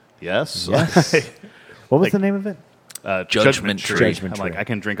 "Yes." Yes. What was the name of it? Judgment Tree. Judgment I'm like, Tree. I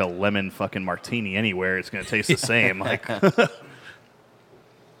can drink a lemon fucking martini anywhere. It's going to taste the same. Like,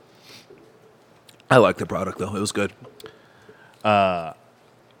 I like the product, though. It was good.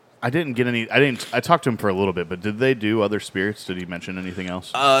 I didn't get any. I talked to him for a little bit, but did they do other spirits? Did he mention anything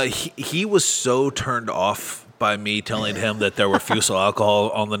else? He was so turned off by me telling him that there were fusel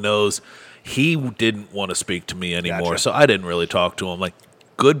alcohol on the nose. He didn't want to speak to me anymore, Gotcha. so I didn't really talk to him. Like,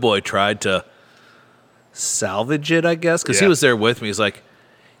 GoodBoy tried to salvage it, I guess, because he Yeah. was there with me. He's like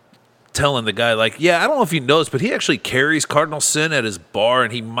telling the guy, like, yeah, I don't know if you noticed, but he actually carries Cardinal Sin at his bar,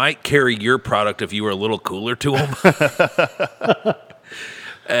 and he might carry your product if you were a little cooler to him.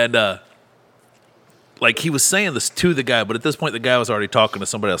 And like, he was saying this to the guy, but at this point the guy was already talking to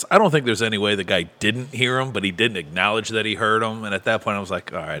somebody else. I don't think there's any way the guy didn't hear him, but he didn't acknowledge that he heard him. And at that point I was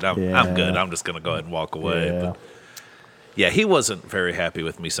like, all right, I'm good. I'm just going to go ahead and walk away. Yeah. But yeah, he wasn't very happy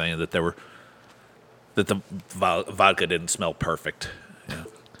with me saying that the vodka didn't smell perfect. Yeah.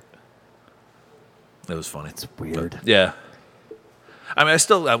 It was funny. It's weird. But, yeah. I mean,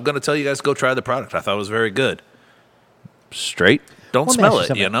 I'm going to tell you guys, go try the product. I thought it was very good. Straight. Don't Let me smell ask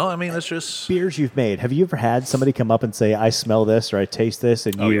you it, something. I mean, it's just... Beers you've made. Have you ever had somebody come up and say, "I smell this" or "I taste this,"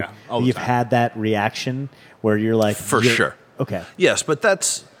 and Oh, yeah. All the you've time. had that reaction where you're like, For sure. Okay. Yes, but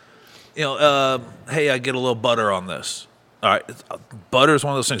that's, hey, I get a little butter on this. All right, butter is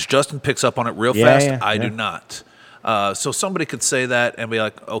one of those things. Justin picks up on it real Yeah, fast. yeah, I yeah. do not. So somebody could say that and be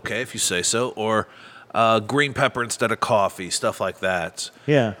like, okay, if you say so. Or green pepper instead of coffee, stuff like that.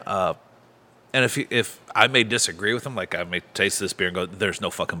 Yeah. And if I may disagree with them, like I may taste this beer and go, there's no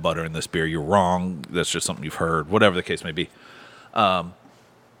fucking butter in this beer. You're wrong. That's just something you've heard. Whatever the case may be. I'm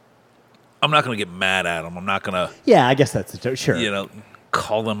not going to get mad at them. I'm not going to, Yeah, I guess that's sure.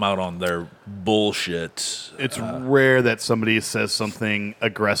 call them out on their bullshit. It's rare that somebody says something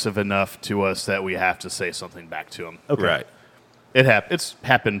aggressive enough to us that we have to say something back to them. Okay. Right. It's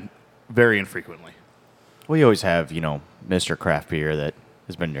happened very infrequently. We always have, Mr. Craft Beer that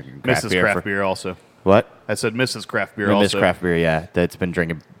has been drinking craft Mrs. beer Craft for Beer also. what? I said Mrs. Craft Beer Miss also. Craft Beer, yeah, that's been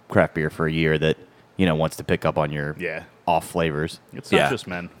drinking craft beer for a year that wants to pick up on your Yeah. off flavors. It's not Yeah. just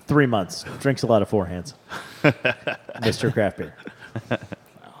men. 3 months. Drinks a lot of forehands. Mr. Craft Beer.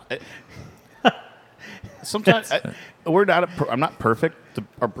 Sometimes I'm not perfect.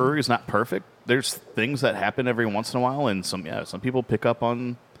 Our brewery is not perfect. There's things that happen every once in a while, and some people pick up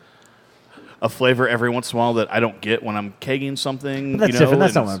on a flavor every once in a while that I don't get when I'm kegging something. But that's different.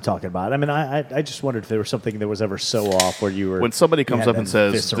 That's and not what I'm talking about. I mean, I just wondered if there was something that was ever so off where you were. when somebody comes had up and that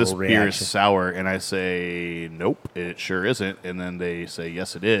says visceral this beer is reaction. sour, and I say nope, it sure isn't, and then they say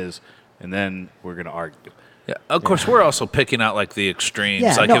yes, it is, and then we're gonna argue. Yeah. Of course, we're also picking out like the extremes.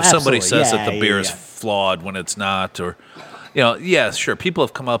 Yeah, like no, if somebody absolutely. says that Yeah, the beer yeah, is yeah. flawed when it's not, or Yeah, sure. People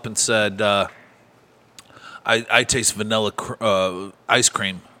have come up and said, I taste vanilla ice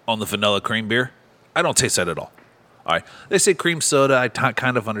cream on the vanilla cream beer. I don't taste that at all. All right. They say cream soda. I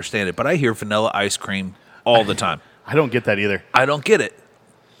kind of understand it, but I hear vanilla ice cream all the time. I don't get that either. I don't get it.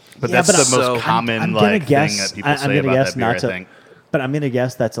 But that's the most common I'm thing guess, that people say about that beer, I think. But I'm going to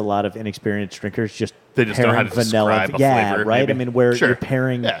guess that's a lot of inexperienced drinkers They just don't know how to vanilla. describe a flavor, right? maybe. I mean, where Sure. you're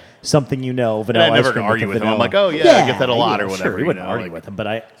pairing Yeah. something vanilla And I never ice cream argue with with them. vanilla. I'm like, oh, yeah, I get that a lot or Sure, whatever. we wouldn't you know, argue like, with them, but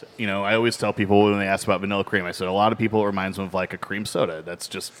I I always tell people when they ask about vanilla cream, I said a lot of people it reminds them of like a cream soda. That's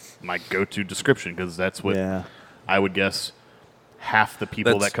just my go-to description because that's what I would guess half the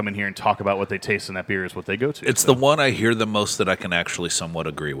people that come in here and talk about what they taste in that beer is what they go to. It's the one I hear the most that I can actually somewhat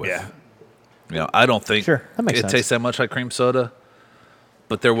agree with. Yeah. I don't think Sure, that makes it sense. tastes that much like cream soda.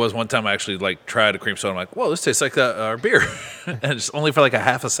 But there was one time I actually tried a cream soda. I'm like, whoa, this tastes like our beer. And just only for like a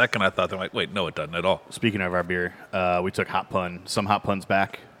half a second I thought, they're like, wait, no, it doesn't at all. Speaking of our beer, we took some Hot Puns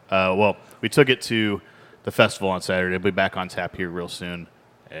back. We took it to the festival on Saturday. It'll be back on tap here real soon.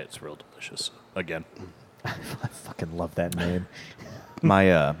 It's real delicious. Again. I fucking love that name.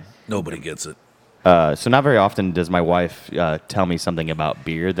 My Nobody gets it. so not very often does my wife tell me something about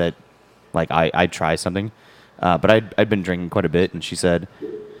beer that I try something. But I'd been drinking quite a bit, and she said,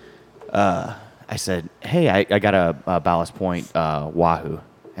 I said, hey, I got a Ballast Point Wahoo.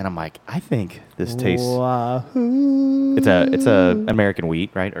 And I'm like, I think this tastes... Wahoo. It's a American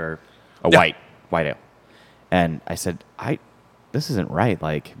wheat, right? Or a white ale. And I said, this isn't right.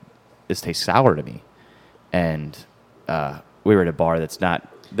 Like, this tastes sour to me. And we were at a bar that's not...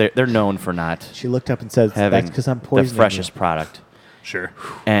 They're known for not... She looked up and said, having that's because I'm poisoning the freshest you. product. Sure.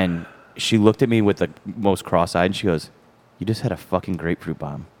 And she looked at me with the most cross-eyed, and she goes, you just had a fucking grapefruit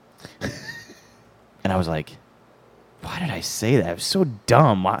bomb. And I was like, why did I say that? It was so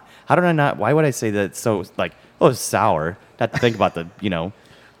dumb. Why would I say that so, it's sour? Not to think about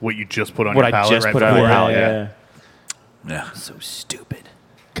What you just put on What your I palate just right put on before. my palate, Yeah. Yeah. so stupid.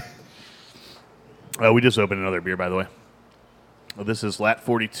 We just opened another beer, by the way. Well, this is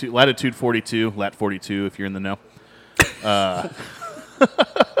Latitude 42, Lat 42, if you're in the know.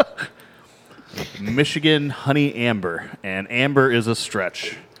 Michigan Honey Amber, and amber is a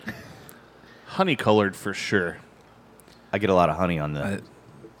stretch. Honey colored for sure. I get a lot of honey on the...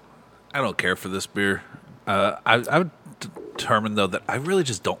 I don't care for this beer. I've determined, though, that I really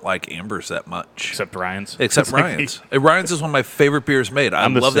just don't like ambers that much. Except Ryan's. Except It's like- Ryan's. Ryan's is one of my favorite beers made. I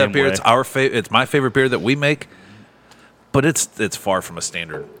I'm the love that same beer. way. It's my favorite beer that we make, but it's far from a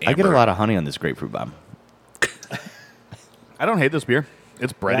standard amber. I get a lot of honey on this grapefruit bomb. I don't hate this beer.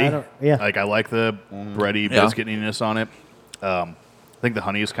 It's bready. Yeah. Like, I like the bready Yeah. biscuitiness on it. I think the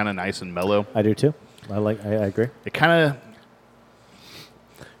honey is kind of nice and mellow. I do too. I agree.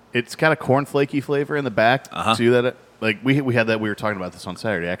 It's got a cornflakey flavor in the back too. We had that. We were talking about this on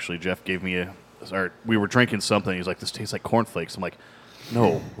Saturday. Actually, Jeff gave me we were drinking something. He's like, "This tastes like cornflakes." I'm like,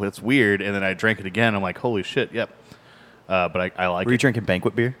 "No, that's weird." And then I drank it again. I'm like, "Holy shit, yep." But I like Were you it. drinking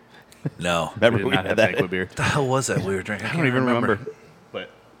banquet beer? No. Remember We did we not had have that? banquet beer. What the hell was that we were drinking? I don't even remember.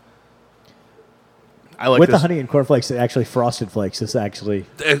 But I like With this. the honey and cornflakes, actually Frosted Flakes is actually...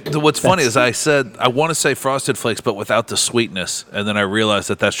 What's funny is I said I want to say Frosted Flakes, but without the sweetness, and then I realized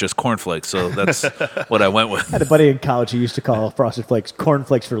that that's just cornflakes. So that's what I went with. I had a buddy in college who used to call Frosted Flakes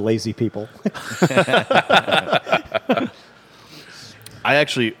cornflakes for lazy people. I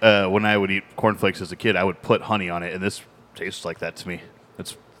actually, when I would eat cornflakes as a kid, I would put honey on it, and this tastes like that to me.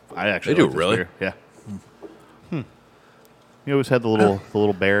 I actually They do, like this really? beer. Yeah. You always had the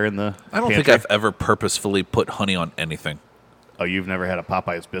little bear in the. I don't think pantry. I've ever purposefully put honey on anything. Oh, you've never had a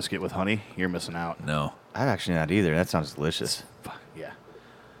Popeye's biscuit with honey? You're missing out. No. I've actually not either. That sounds delicious. Yeah.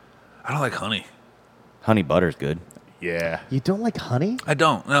 I don't like honey. Honey butter's good. Yeah. You don't like honey? I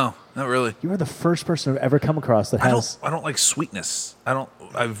don't. No, not really. You are the first person I've ever come across that I has... don't like sweetness.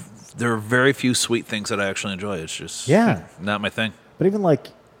 There are very few sweet things that I actually enjoy. It's just not my thing. But even like,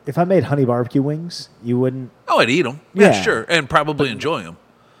 if I made honey barbecue wings, you wouldn't... Oh, I'd eat them. Yeah, Yeah. sure, and probably enjoy them.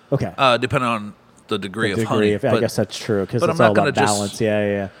 Okay. Depending on the degree The of honey. I guess that's true, because but it's I'm all not about gonna just- balance.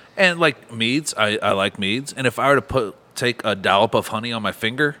 Yeah. And like meads, I like meads. And if I were to take a dollop of honey on my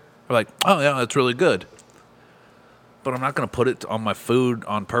finger, I'm like, oh yeah, that's really good. But I'm not going to put it on my food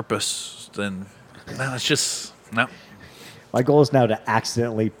on purpose. Then, no, it's just no. My goal is now to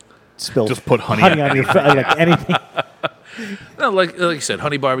accidentally spill Just put honey on your food, like anything. No, like you said,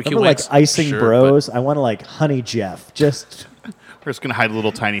 honey barbecue Remember, wings. like icing sure, bros. I want to like honey Jeff. Just We're just gonna hide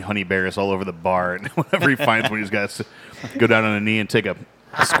little tiny honey bears all over the bar, and whenever he finds one, he's got to go down on a knee and take a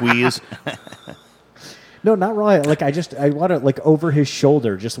squeeze. No, not raw. Like I want to like over his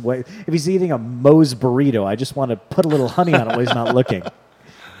shoulder. Just wait. If he's eating a Moe's burrito, I just want to put a little honey on it while he's not looking.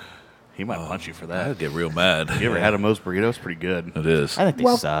 He might punch you for that. I'd get real mad. You ever had a Moe's burrito? It's pretty good. It is. I think they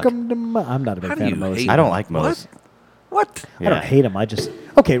suck. Welcome to Mo. I'm not a big How do fan you of Moe's. hate I don't like Moe's. What? I don't hate him. I just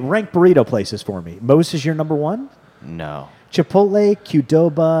rank burrito places for me. Moe's is your number one. No. Chipotle,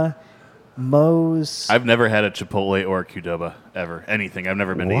 Qdoba, Moe's. I've never had a Chipotle or a Qdoba ever. Anything. I've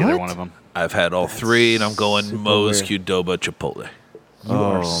never been to either What? one of them. I've had all three, and I'm going super Moe's, weird. Qdoba, Chipotle. You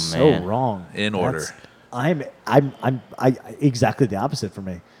are so wrong. In order. I'm exactly the opposite for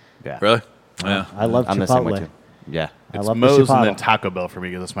me. Yeah. Really? Yeah. I love I'm the same way Chipotle. too. Yeah. I It's love the Moe's and Chipotle. then Taco Bell for me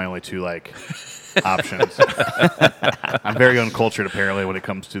because that's my only two options. I'm very uncultured apparently when it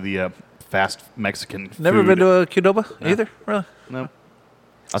comes to the fast Mexican food. Never been to a Qdoba either? Really? No.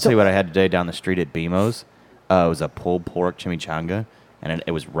 I'll tell you what I had today down the street at BMO's. It was a pulled pork chimichanga, and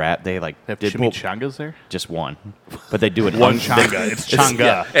it was wrapped. They They have did pulled- chimichangas there? just one, but they do it One changa. It's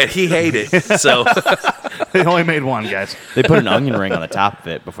changa. And he hated it. So They only made one, guys. They put an onion ring on the top of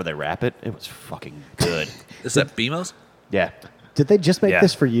it before they wrap it. It was fucking good. is that BMO's? Yeah. Did they just make Yeah.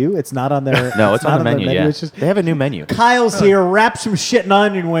 this for you? It's not on their. No, it's on the their menu. Yeah. It's just They have a new menu. Kyle's here. Wrap some shit in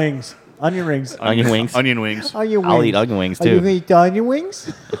onion wings. Onion rings. Onion wings. Onion wings. Onion wings. I'll eat onion wings Are you too. gonna eat the onion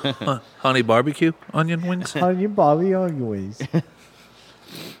wings? Honey barbecue onion wings? Onion Bobby onion wings. I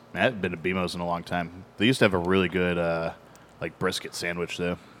haven't been to BMO's in a long time. They used to have a really good brisket sandwich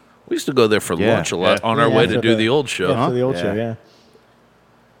though. We used to go there for Yeah. lunch a lot Yeah. on our Yeah, way for to do the old show. Yeah, for the old Yeah. show. Yeah.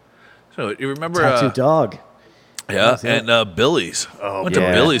 So you remember Tattoo dog. yeah, That's it. and Billy's. Went to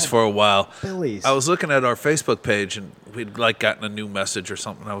yeah. Billy's for a while. Billy's. I was looking at our Facebook page, and we'd gotten a new message or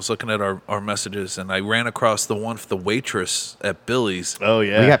something. I was looking at our messages, and I ran across the one for the waitress at Billy's. Oh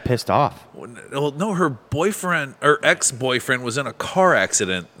yeah. We got pissed off. Well, no, her boyfriend or ex-boyfriend was in a car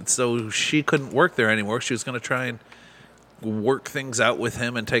accident, so she couldn't work there anymore. She was going to try and work things out with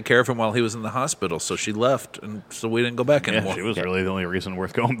him and take care of him while he was in the hospital. So she left, and so we didn't go back Yeah, anymore. she was really the only reason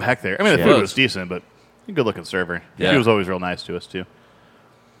worth going back there. I mean, the Yeah. food was decent, but a good-looking server. Yeah. She was always real nice to us too.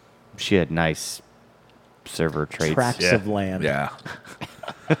 She had nice server traits. Tracts Yeah. of land. Yeah.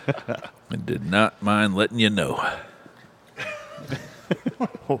 I did not mind letting you know.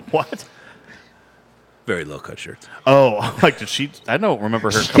 What? Very low cut shirts. Oh, did she? I don't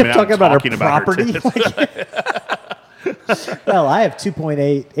remember her She coming kept out talking and about her talking about property. her tits. Well, I have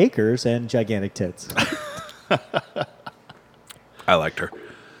 2.8 acres and gigantic tits. I liked her.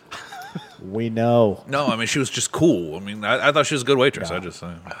 We know. No, I mean, she was just cool. I mean, I thought she was a good waitress. I just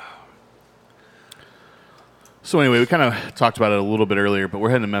So anyway, we kind of talked about it a little bit earlier, but we're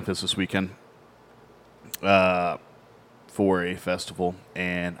heading to Memphis this weekend for a festival,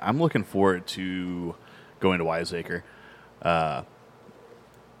 and I'm looking forward to going to Wiseacre. yeah,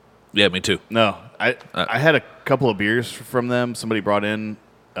 me too. No, I had a couple of beers from them. Somebody brought in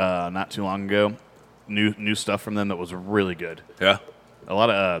not too long ago. New stuff from them that was really good. Yeah.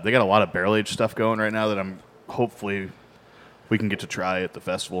 They got a lot of barrel aged stuff going right now that I'm hopefully we can get to try at the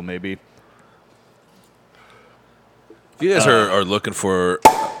festival maybe. If you guys are looking for,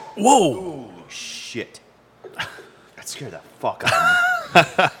 whoa, Shit. That scared the fuck out of me.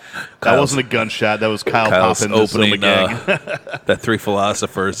 That wasn't a gunshot. That was Kyle Kyle's popping the Silma opening gang. that Three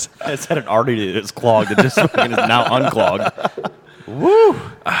Philosophers. It's had an artery that is clogged. It just fucking is now unclogged.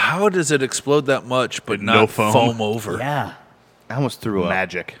 How does it explode that much but No not foam. foam over? Yeah. I almost threw up.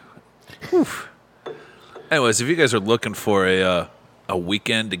 Magic. Anyways, if you guys are looking for a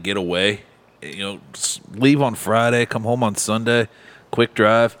weekend to get away, just leave on Friday, come home on Sunday, quick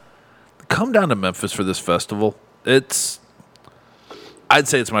drive, come down to Memphis for this festival. I'd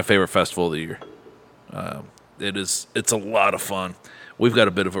say it's my favorite festival of the year. It's a lot of fun. We've got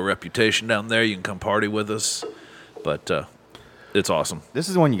a bit of a reputation down there. You can come party with us, but it's awesome. This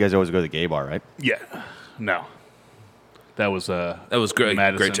is the one you guys always go to the gay bar, right? Yeah. No. That was Great,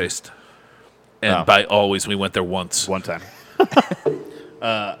 Madison. great taste. And Oh. by always, we went there once. One time.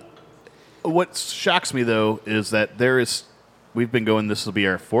 What shocks me though is that we've been going. This will be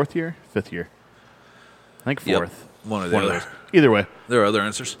our fifth year. I think Yep. fourth. One or the other. those. Either way, There are other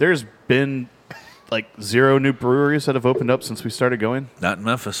answers. there's been like 0 new breweries that have opened up since we started going. Not in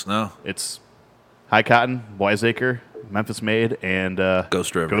Memphis, no. It's High Cotton, Wiseacre, Memphis Made, and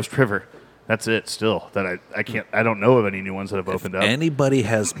Ghost River. Ghost River. That's it. Still, that I don't know of any new ones that have opened up. Anybody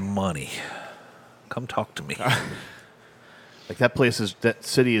has money, come talk to me. Like that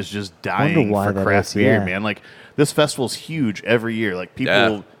city is just dying why for that craft is, beer, yeah. man. Like this festival's huge every year. Like people,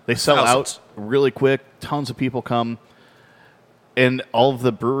 Yeah. they sell Thousands. out really quick. Tons of people come, and all of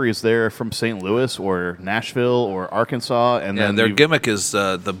the breweries there are from St. Louis or Nashville or Arkansas, and then And their you- gimmick is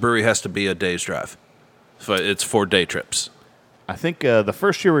the brewery has to be a day's drive. So it's 4 day trips. I think the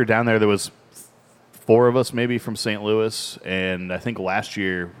first year we were down there was 4 of us maybe from St. Louis, and I think last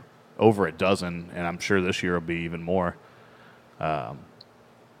year over a dozen, and I'm sure this year will be even more.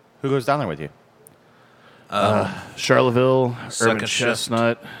 Who goes down there with you? Charlottesville, Second Urban shift.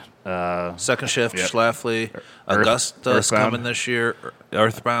 Chestnut. Second shift, Yep. Schlafly. Augusta's Earthbound. coming this year.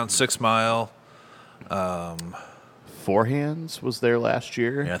 Earthbound, 6 Mile. Four Hands was there last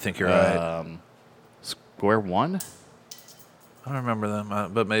year. Yeah, I think you're right. Square One. I don't remember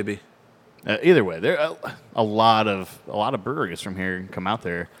them, but maybe. Either way, there are a lot of breweries from here come out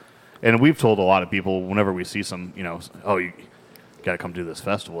there, and we've told a lot of people whenever we see some, oh, you got to come do this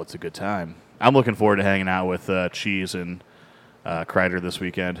festival. It's a good time. I'm looking forward to hanging out with Cheese and Kreider this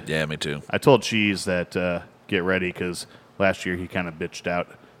weekend. Yeah, me too. I told Cheese that get ready because last year he kind of bitched out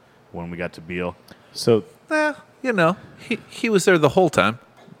when we got to Beale. So He was there the whole time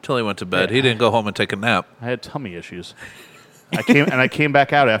until he went to bed. Yeah. He didn't go home and take a nap. I had tummy issues. I came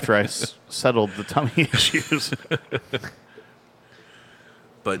back out after I settled the tummy issues.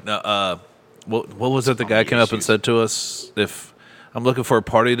 But what was it the guy came up and said to us? If I'm looking for a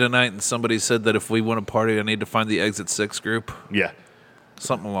party tonight, and somebody said that if we want a party, I need to find the Exit 6 group. Yeah.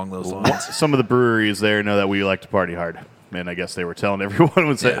 Something along those lines. Some of the breweries there know that we like to party hard. And I guess they were telling everyone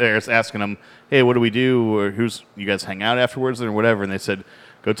was there, asking them, hey, what do we do? Or you guys hang out afterwards or whatever? And they said,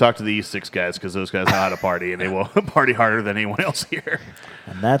 go talk to the E6 guys because those guys know how to party, and they will party harder than anyone else here.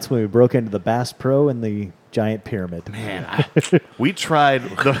 and that's when we broke into the Bass Pro and the Giant Pyramid. Man, we tried.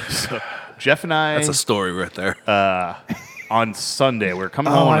 Jeff and I. That's a story right there. On Sunday. We were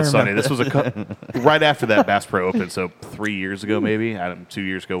coming home on a Sunday. This was right after that Bass Pro opened, so 3 years ago maybe, 2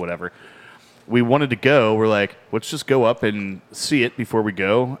 years ago, whatever. We wanted to go. We're like, let's just go up and see it before we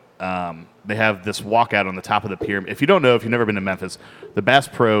go. They have this walkout on the top of the pyramid. If you don't know, if you've never been to Memphis, the Bass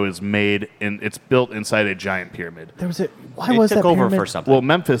Pro is it's built inside a giant pyramid. Why was that took over pyramid? for something. Well,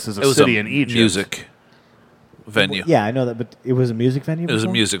 Memphis is It a was city a in Egypt. music venue. Yeah, I know that, but it was a music venue. It was a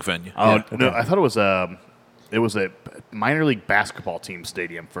before? music venue. Oh Yeah, no, okay. I thought it was a minor league basketball team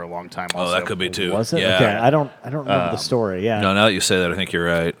stadium for a long time. Oh, Also. that could be too. Was it? Yeah. Okay, I don't remember the story. Yeah. No, now that you say that, I think you're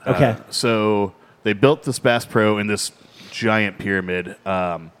right. Okay. So they built this Bass Pro in this giant pyramid,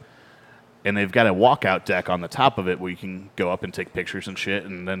 and they've got a walkout deck on the top of it where you can go up and take pictures and shit.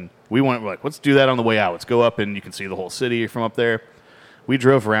 And then we're like, let's do that on the way out. Let's go up and you can see the whole city from up there. We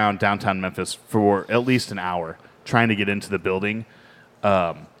drove around downtown Memphis for at least an hour trying to get into the building.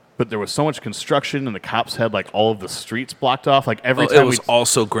 But there was so much construction, and the cops had like all of the streets blocked off. Like every time it was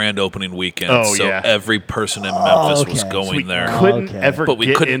also grand opening weekend, Oh, so yeah. every person in Memphis was okay. going we there. couldn't Okay. ever But we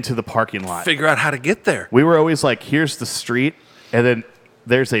get couldn't into the parking lot. Figure out how to get there. We were always like, here's the street, and then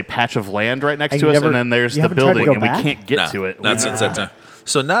there's a patch of land right next And to you us, never- and then there's you the haven't tried to building, go and we back? can't get Nah, to it. Not since that time.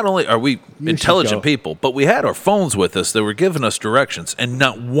 So not only are we should intelligent go. people, but we had our phones with us that were giving us directions, and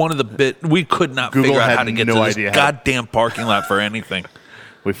not one of we could not Google figure out had how to get no to this idea how to- goddamn parking lot for anything.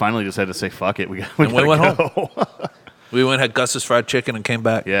 We finally just had to say, fuck it. We And we gotta went go. home. We went had Gus's fried chicken and came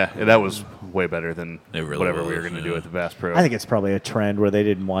back. Yeah, and that was way better than It really whatever we was, were going to yeah. do at the Bass Pro. I think it's probably a trend where they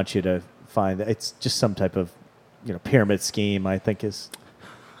didn't want you to find. It's just some type of pyramid scheme. I think is.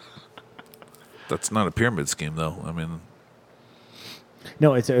 That's not a pyramid scheme, though. I mean,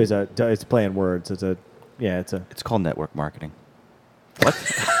 No, it's a play on words. It's a. It's called network marketing. By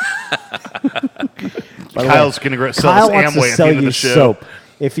the way, Kyle's going to sell Kyle us wants to Amway at sell the end of you the show. soap.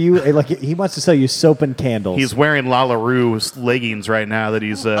 If you he wants to sell you soap and candles. He's wearing LaLaRue's leggings right now that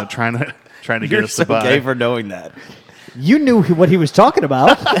he's trying to get You're us so to buy. gay for knowing that. You knew what he was talking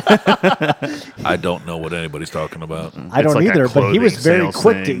about. I don't know what anybody's talking about. I don't like a either, but he was clothing very sales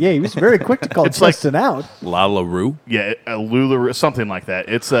quick to. thing. Yeah, he was very quick to call It's like- Justin out. Lala Roo? Yeah, a LuLaRue, something like that.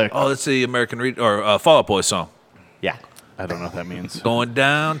 It's a Oh, it's the American Fall Out Boy song. Yeah. I don't know what that means. Going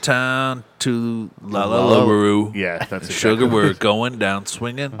downtown to La Roo. Yeah, that's Sugar, exactly. we're going down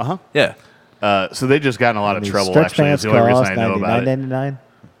swinging. Uh-huh. Yeah. So they just got in a lot of These trouble. stretch Actually, is pants the only reason cost I know about it. $99.99.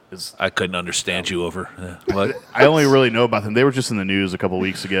 I couldn't understand you over. What? I only really know about them. They were just in the news a couple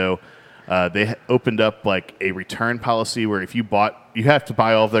weeks ago. They opened up like a return policy where if you have to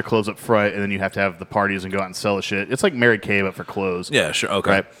buy all of their clothes up front, and then you have to have the parties and go out and sell the shit. It's like Mary Kay, but for clothes. Yeah, sure.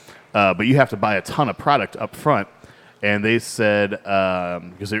 Okay. Right? But you have to buy a ton of product up front. And they said,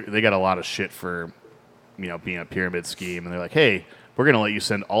 because they got a lot of shit for, being a pyramid scheme. And they're like, hey, we're going to let you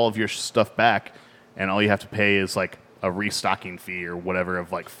send all of your stuff back. And all you have to pay is like a restocking fee or whatever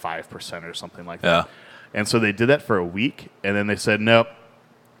of like 5% or something like that. Yeah. And so they did that for a week. And then they said, nope,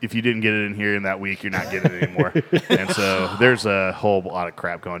 if you didn't get it in here in that week, you're not getting it anymore. And so there's a whole lot of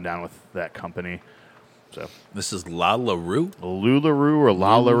crap going down with that company. So This is La La Rue? Lularoo or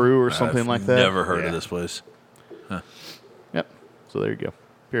Lalaroo or something I've like that. Never heard Yeah. of this place. Yep. So there you go.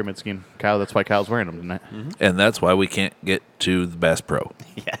 Pyramid scheme. Kyle, that's why Kyle's wearing them tonight. And that's why we can't get to the Bass Pro.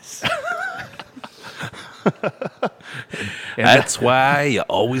 Yes. And That's why you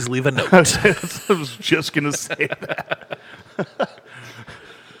always leave a note. I was just going to say that. You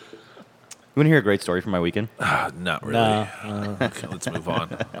want to hear a great story from my weekend? Not really. No. Okay, let's move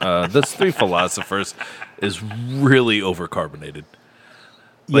on. This Three Philosophers is really overcarbonated.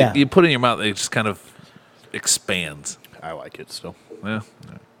 Like Yeah. you put it in your mouth, it just kind of expands. I like it still. Yeah.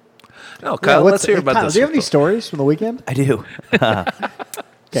 No, Kyle, let's hear about Kyle, this. do you have any stories from the weekend? I do.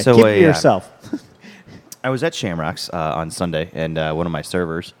 Okay, So keep it a, to yourself. I was at Shamrocks on Sunday, and one of my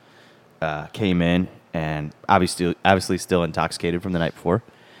servers came in, and obviously still intoxicated from the night before.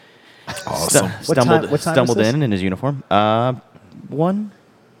 Awesome. What time was Stumbled this? in his uniform. One.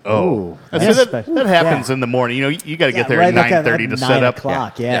 Oh, See, that's that happens yeah. in the morning. You know, you got to get Yeah, there right, at like at 9:30 to 9 set up.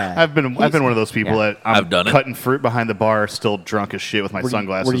 o'clock, yeah. I've been one of those people that I've done it. cutting fruit behind the bar, still drunk as shit with my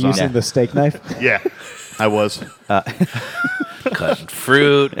sunglasses Were you on. using the steak knife? Yeah, I was. Cutting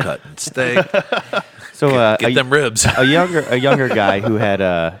fruit, cutting steak. So Get them ribs. a younger guy who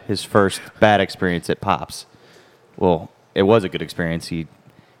had his first bad experience at Pops. Well, it was a good experience. He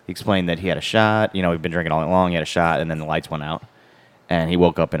explained that he had a shot. You know, he'd been drinking all night long. He had a shot, and then the lights went out, and he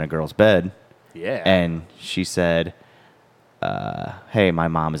woke up in a girl's bed. Yeah. And she said, "Hey, my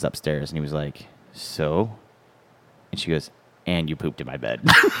mom is upstairs." And he was like, "So?" And she goes, "And you pooped in my bed."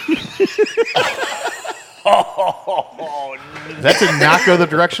 That did not go the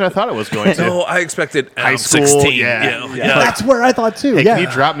direction I thought it was going to. No, I expected High school, 16. yeah. You know, Yeah. That's where I thought too. Hey, yeah. can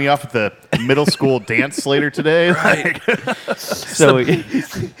you drop me off at the middle school dance later today? Like, So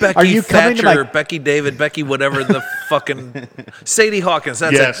Becky Are you coming to Thatcher, my- Becky David, Becky whatever the fucking Sadie Hawkins.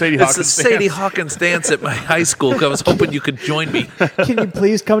 That's Yeah, it. Sadie it's Hawkins the Sadie dance. Hawkins dance at my high school. I was hoping you could join me. Can you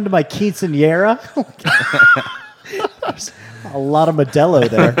please come to my quinceanera? There's a lot of Modelo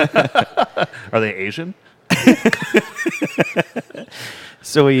there. are they Asian?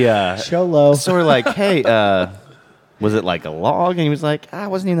 so we Cholo. so we're like, "Hey, was it like a log?" And he was like, "Ah, it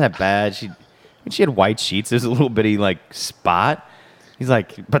wasn't even that bad. She had white sheets. There's a little bitty like spot." He's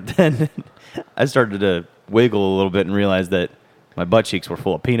like, but then I started to wiggle a little bit and realized that my butt cheeks were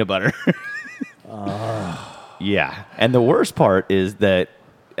full of peanut butter. Yeah. And the worst part is that,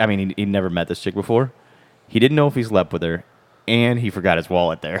 I mean, he'd never met this chick before. He didn't know if he slept with her, and he forgot his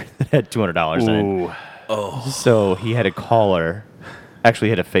wallet there. It had $200 in it. Ooh. So he had to call her. Actually,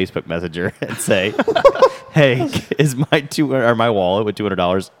 he had a Facebook Messenger and say, "Hey, is my wallet with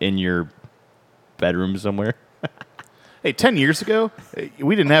 $200 in your bedroom somewhere?" Hey, 10 years ago,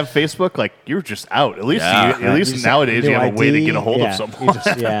 we didn't have Facebook. Like, you were just out. At least, Yeah. at least just nowadays, you new have a way to ID. get a hold Yeah, of you someone.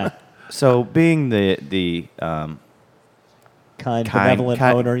 just- yeah. So, being the Kind, benevolent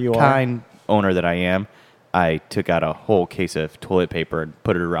owner you are. kind owner that I am, I took out a whole case of toilet paper and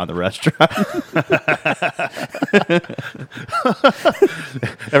put it around the restaurant.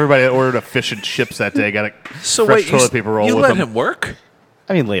 Everybody that ordered a fish and chips that day got a So fresh wait, toilet paper roll you with let them. him work?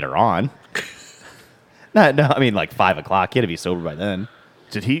 I mean, later on. No, I mean, like 5 o'clock. He had to be sober by then.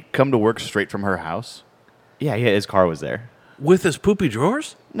 Did he come to work straight from her house? Yeah, his car was there. With his poopy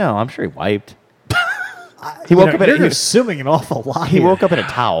drawers? No, I'm sure he wiped. He woke up at- You're he- assuming an awful lot. He here. woke up in a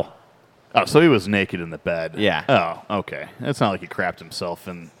towel. Oh, so he was naked in the bed. Yeah. Oh, okay. It's not like he crapped himself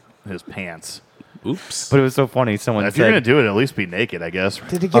in his pants. Oops. But it was so funny. Someone If you're said, going to do it, at least be naked, I guess.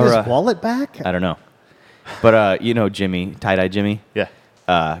 Did he get Or, his wallet back? I don't know. But, you know, Jimmy, tie-dye Jimmy,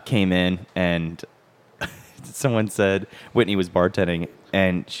 Yeah. came in and someone said Whitney was bartending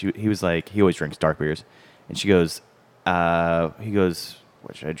and he was like, he always drinks dark beers. And he goes,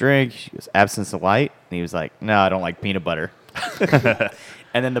 what should I drink? She goes, absence of light. And he was like, no, I don't like peanut butter.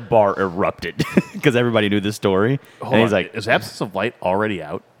 And then the bar erupted because everybody knew this story. Hold and he's on. like, is Absence of Light already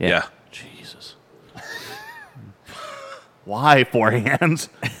out? Yeah. Jesus. Why four hands?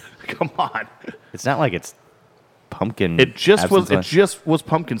 Come on. it's not like it's pumpkin. It just absence was. of It light. just was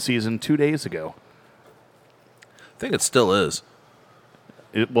pumpkin season 2 days ago. I think it still is.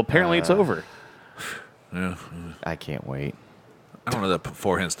 Well, apparently it's over. Yeah. I can't wait. I don't know that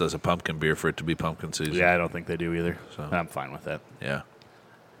Four Hands does a pumpkin beer for it to be pumpkin season. Yeah, I don't think they do either. So. I'm fine with that. Yeah.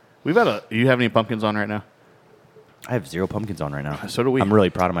 We've had a. You have any pumpkins on right now? I have 0 pumpkins on right now. So do we. I'm really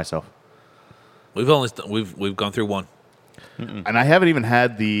proud of myself. We've gone through one. And I haven't even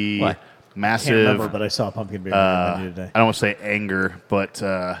had the What? Can't massive. remember, but I saw a pumpkin beer on the menu today. I don't want to say anger, but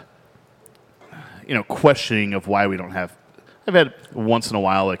questioning of why we don't have. I've had once in a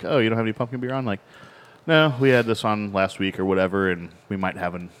while, like, oh, you don't have any pumpkin beer on, like, No, we had this on last week or whatever, and we might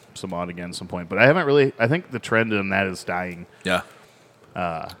have some on again at some point. But I haven't really. I think the trend in that is dying. Yeah.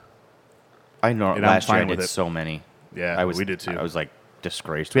 I know And I'm last year I fine with did it. so many. Yeah, we did too. I was like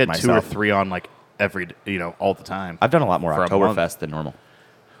disgraced We with had 2 myself. or 3 on like all the time. I've done a lot more for a month. Oktoberfest than normal.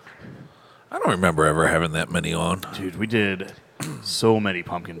 I don't remember ever having that many on. Dude, we did so many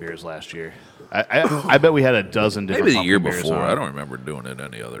pumpkin beers last year. I bet we had a dozen different. Maybe the pumpkin year beers before. on. I don't remember doing it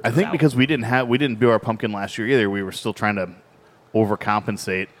any other I time. think because we didn't do our pumpkin last year either. We were still trying to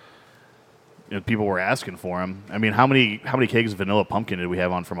overcompensate. People were asking for them. I mean, how many kegs of vanilla pumpkin did we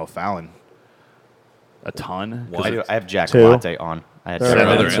have on from O'Fallon? A ton. 'Cause I have Jack 2. Latte on. I had There are Seven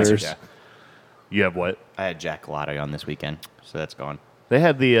other answers. answers. Yeah. You have what? I had Jack Latte on this weekend, so that's gone. They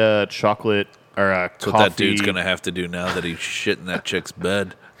had the chocolate or That's coffee what that dude's going to have to do now that he's shit in that chick's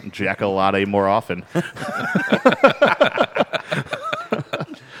bed. Jack Latte more often.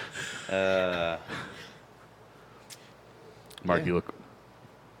 Mark, you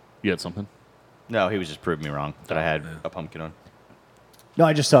had something? No, he was just proving me wrong that I had a pumpkin on. No,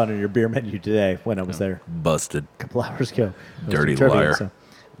 I just saw it on your beer menu today when I was there Busted. a couple hours ago. It was Dirty in trivia, liar. so-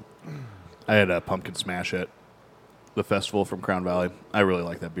 I had a pumpkin smash at the festival from Crown Valley. I really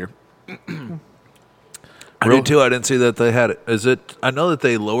like that beer. I do too. I didn't see that they had it. Is it? I know that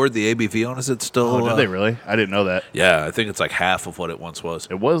they lowered the ABV on. Is it still? Oh, did they really? I didn't know that. Yeah, I think it's like half of what it once was.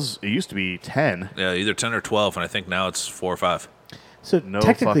 It used to be 10. Yeah, either 10 or 12, and I think now it's 4 or 5. So No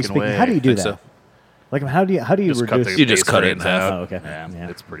technically fucking speaking, way. how do you do Think that? so. Like how do you Just cut reduce? the You just base cut it in grains half. out. Oh, okay. Yeah, Yeah.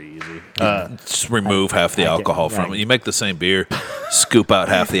 it's pretty easy. Just remove half the I get- alcohol from right. it. You make the same beer, scoop out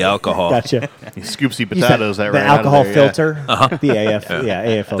half the alcohol. Gotcha. He scoops the Use potatoes that the right out of alcohol there, yeah. filter, the AF,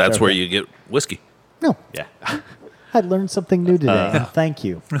 AF filter. That's where okay. you get whiskey. No, Yeah. I learned something new today, and thank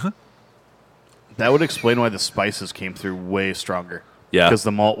you. That would explain why the spices came through way stronger. Yeah. Because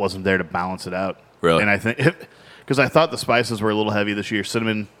the malt wasn't there to balance it out. Really? And I think, because I thought the spices were a little heavy this year.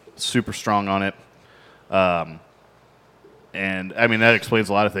 Cinnamon, super strong on it. And, I mean, that explains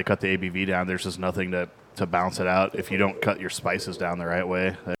a lot. If they cut the ABV down, there's just nothing to balance it out. If you don't cut your spices down the right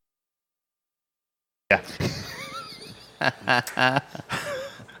way. Yeah.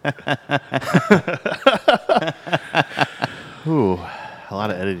 Ooh, a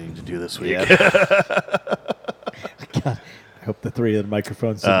lot of editing to do this week. God, I hope the 3 of the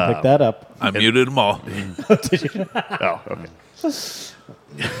microphones didn't pick that up. I muted them all. Oh, okay.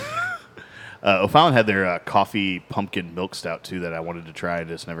 O'Fallon had their coffee pumpkin milk stout, too, that I wanted to try. I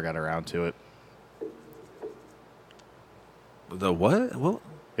just never got around to it. The what? Well,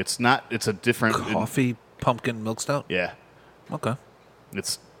 It's a different... coffee pumpkin milk stout? Yeah. Okay.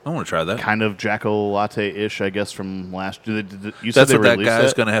 It's I want to try that. kind of Jacko Latte-ish, I guess, from last... You said That's they what that released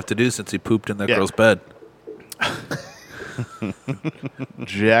guy's it? going to have to do since he pooped in that Yeah. girl's bed.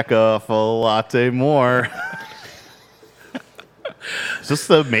 Jack off a latte more. Is this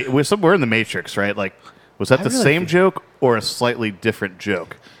we're in the Matrix, right? Like, was that I the really same think- joke or a slightly different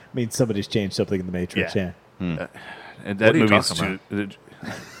joke? I mean, somebody's changed something in the Matrix. Yeah. Yeah. And What that are you movie's talking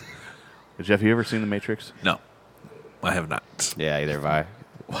Jeff, you ever seen the Matrix? No, I have not. Yeah, either have I.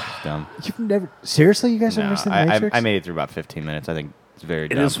 Dumb. You've never seriously? You guys have No, never seen the Matrix? I made it through about 15 minutes. I think it's very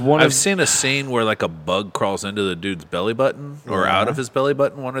It dumb. is one I've of seen a scene where like a bug crawls into the dude's belly button or out of his belly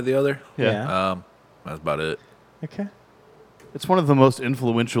button, one or the other. Yeah. That's about it. Okay. it's one of the most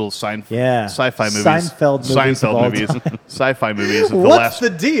influential Yeah. sci-fi movies. Seinfeld movies of all movies, sci-fi movies. Of the What's last the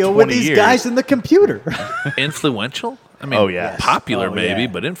deal with 20 these years. guys in the computer? Influential? I mean, Oh, yeah. popular Oh, maybe, yeah.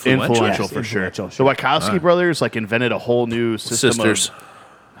 but influential. Influential Yes, for sure. influential, The Wachowski brothers like invented a whole new system. Sisters.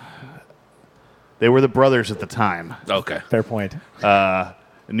 They were the brothers at the time. Okay. Fair point. A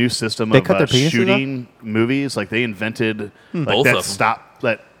new system They of cut their penises shooting movies. Like they invented like Both that of 'em. stop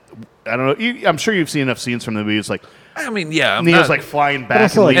that. I don't know. I'm sure you've seen enough scenes from the movies. Like I mean, yeah. I'm Neil's not- like flying back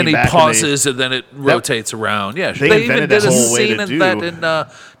also, and, like- and he leaning back pauses and then it rotates around. Yeah, They they even invented did that a whole way scene to in do- that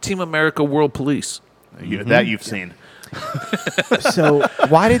in Team America World Police. that you've seen. So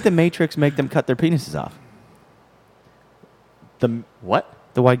Why did the Matrix make them cut their penises off? the What?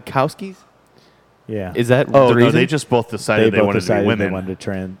 The Wachowskis? yeah. Is that Oh the no, reason? they just both decided they both wanted decided to be women. They wanted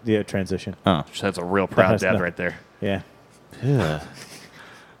to transition. Oh. That's a real proud has dad no- right there. Yeah. Ugh.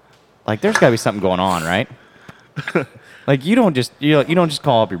 Like, there's got to be something going on, right? Like, you don't just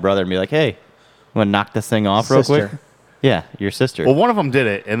call up your brother and be like, "Hey, want to knock this thing off real quick?" Sister. Yeah, your sister. Well, one of them did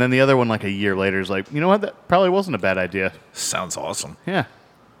it, and then the other one, like a year later, is like, you know what? That probably wasn't a bad idea. Sounds awesome. Yeah.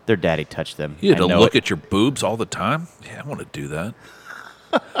 Their daddy touched them. You had I to know look it. at your boobs all the time. Yeah, I want to do that.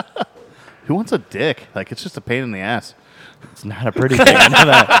 Who wants a dick? Like, it's just a pain in the ass. It's not a pretty thing. I know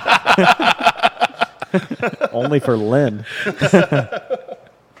that. Only for Lynn.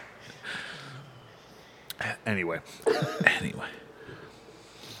 Anyway.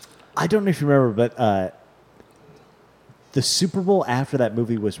 I don't know if you remember, but the Super Bowl after that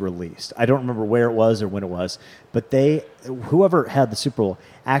movie was released, I don't remember where it was or when it was, but whoever had the Super Bowl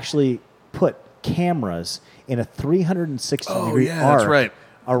actually put cameras in a 360-degree arc that's right.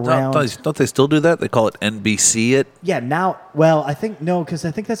 around. Don't they still do that? They call it NBC it? Yeah, now, well, I think, no, because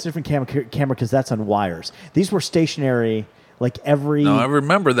I think that's a different camera because that's on wires. These were stationary, like every... No, I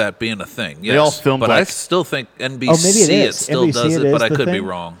remember that being a thing, yes. They all filmed but I like- still think NBC Oh, maybe it is. still NBC does it it, but is I the could be thing?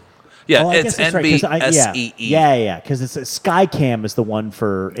 wrong. Yeah, Oh, I it's guess that's right, 'cause NBSEE. Yeah, because it's Skycam is the one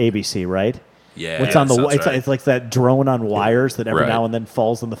for ABC, right? Yeah, What's on the? sounds It's, right. it's like that drone on wires that every Right. now and then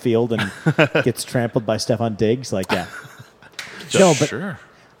falls on the field and gets trampled by Stephon Diggs. Like, yeah. No, but Sure.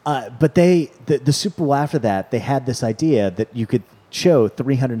 but the Super Bowl after that, they had this idea that you could show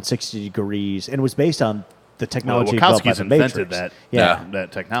 360 degrees, and it was based on the technology developed by Wachowski's the invented Matrix.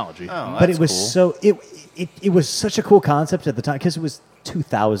 that technology. Oh, But it was cool. so it was such a cool concept at the time because it was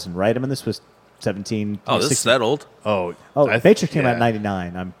 2000, right? I mean, this was 17. Oh, this is 16. that old? Oh, Matrix came out in yeah.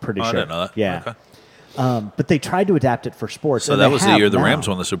 99, I'm pretty Oh, I sure. didn't know that. Yeah. Okay. But they tried to adapt it for sports. So and that they was the have year the now. Rams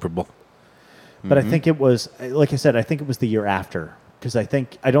won the Super Bowl. But I think it was, like I said, I think it was the year after. Because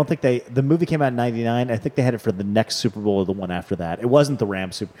I don't think the movie came out in 99. I think they had it for the next Super Bowl or the one after that. It wasn't the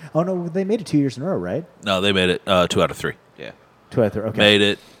Rams Super. Oh, no, they made it 2 years in a row, right? No, they made it 2 out of 3. Yeah. 2 out of 3, okay. Made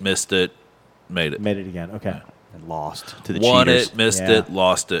it, missed it, made it. Made it again, okay. And lost to the Won cheaters. it, missed Yeah. it,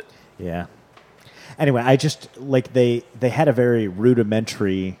 lost it. Yeah. Anyway, I just like they had a very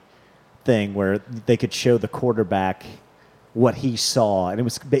rudimentary thing where they could show the quarterback what he saw, and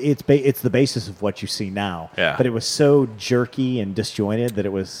it's the basis of what you see now. Yeah. But it was so jerky and disjointed that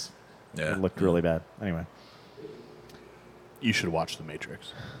it Yeah. looked really bad. Anyway, You should watch The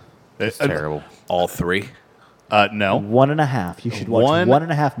Matrix. It's terrible. All 3. No. 1.5. You should watch One-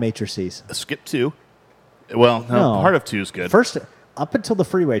 1.5 matrices. Skip 2. Well, no, No. part of 2 is good. First, up until the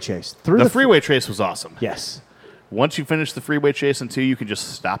freeway chase. Through the freeway chase was awesome. Yes. Once you finish the freeway chase in 2, you can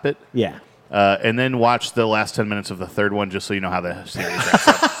just stop it. Yeah. And then watch the last 10 minutes of the third one just so you know how the series wraps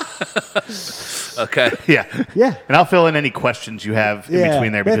up. Okay. Yeah. Yeah. And I'll fill in any questions you have in Yeah,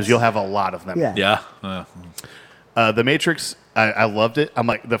 between there because that's- you'll have a lot of them. Yeah. Yeah. The Matrix, I loved it. I'm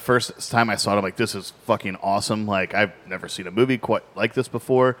like, the first time I saw it, I'm like, this is fucking awesome. Like, I've never seen a movie quite like this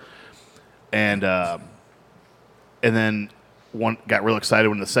before. And then one got real excited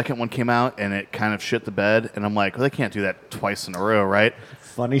when the second one came out, and it kind of shit the bed. And I'm like, well, they can't do that twice in a row, right?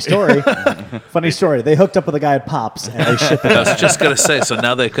 Funny story. Funny story. They hooked up with a guy at Pops, and they shit the I was just going to say, so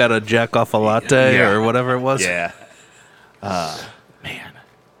now they've got a jack off a latte Yeah. or whatever it was? Yeah. Man.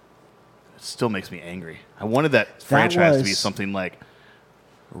 It still makes me angry. I wanted that franchise to be was- something like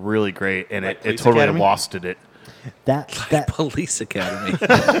really great, and Like it Police totally Academy? lost it. that Police Academy.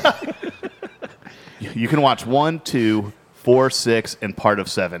 You can watch 1, 2, 4, 6, and part of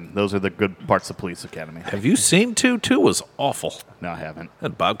 7. Those are the good parts of Police Academy. Have you seen 2? 2 was awful. No, I haven't.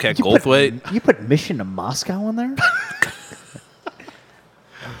 That Bobcat you put, Goldthwait. you put Mission to Moscow in there?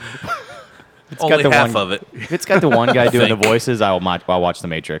 Only the half one- of it. If it's got the one guy doing the think. voices, I'll watch The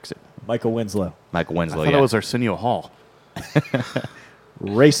Matrix. Michael Winslow. Michael I Winslow, thought yeah. it was Arsenio Hall.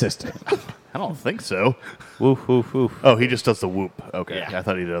 Racist. I don't think so. Woof, woof, woof. Oh, he just does the whoop. Okay. Yeah. I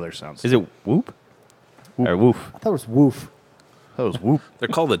thought he did other sounds. Is it whoop? Or woof? I thought it was Woof. That was whoop. They're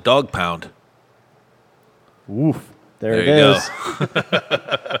called the Dog Pound. Woof. There There it you is.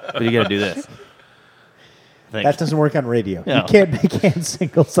 But you got to do this. I think. That doesn't work on radio. No. You can't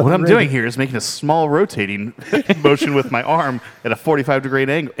single something. What I'm doing here is making a small rotating motion with my arm at a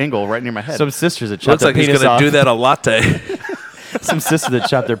 45-degree angle right near my head. Some sisters that chopped Looks their like he's penis going off. to do that a latte. Some sisters that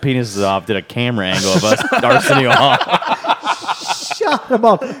chopped their penises off did a camera angle of us, Arsenio Hall. Shut them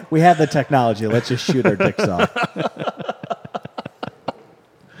up. We have the technology. Let's just shoot our dicks off.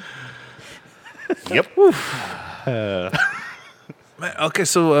 Yep. Man, okay,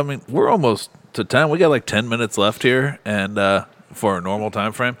 so, I mean, we're almost to time. We got like 10 minutes left here and for a normal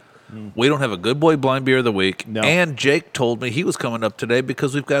time frame. We don't have a Good Boy Blind Beer of the Week. No. And Jake told me he was coming up today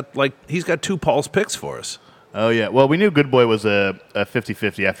because he's got 2 Paul's picks for us. Oh, yeah. Well, we knew Good Boy was a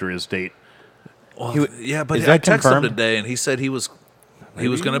 50-50 after his date. Well, yeah, but is I that texted him confirmed? today, and he said he was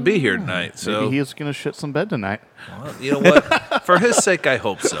going to be here tonight. So Maybe he is going to shit some bed tonight. well, you know what? For his sake, I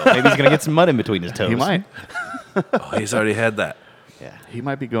hope so. Maybe he's going to get some mud in between his toes. He might. Oh, he's already had that. Yeah. He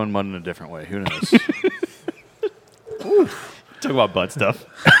might be going mud in a different way. Who knows? Talk about butt stuff.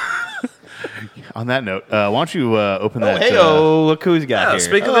 On that note, why don't you open that? Hey, look who's got Yeah, here.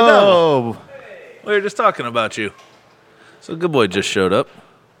 speaking of the devil, we were just talking about you. So Good Boy just showed up.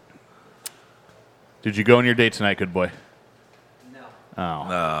 Did you go on your date tonight, Good Boy?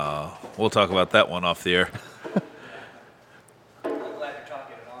 We'll talk about that one off the air.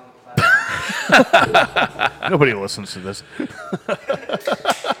 Nobody listens to this.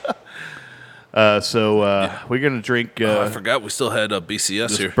 We're going to drink I forgot we still had BCS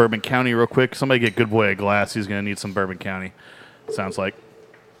this here. Bourbon County real quick. Somebody get Good Boy a glass. He's going to need some Bourbon County. Sounds like.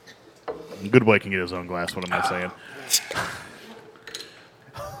 Good Boy can get his own glass. What am I saying?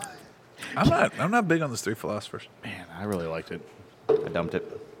 I'm not big on this Three Philosophers. Man, I really liked it. I dumped it.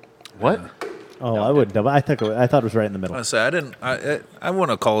 What? Oh, I wouldn't. I thought it was right in the middle. I say I didn't. I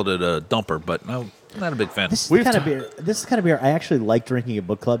want to call it a dumper, but no, not a big fan. This is the kind of beer. This is the kind of beer I actually like drinking at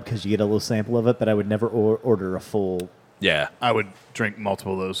book club because you get a little sample of it, but I would never order a full. Yeah. I would drink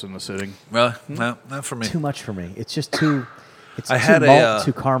multiple of those in the sitting. Well, no, not for me. Too much for me. It's just too. It's I too had malt,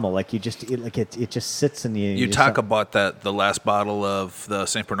 too caramel. Like it just sits in you. You talk about the last bottle of the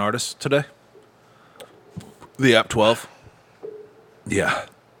Saint Bernardus today. The App 12. Yeah.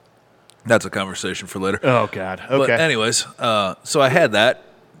 That's a conversation for later. Oh, God. Okay. But anyways, so I had that,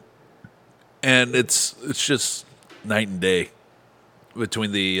 and it's just night and day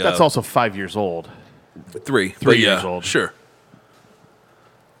between the. That's also 5 years old. Three years old. Sure.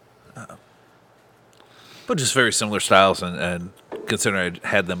 But just very similar styles, and considering I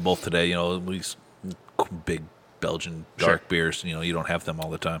had them both today, these big Belgian dark beers, you don't have them all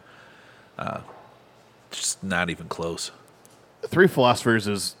the time. Just not even close. Three Philosophers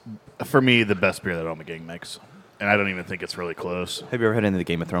is, for me, the best beer that Oma Gang makes. And I don't even think it's really close. Have you ever had any of the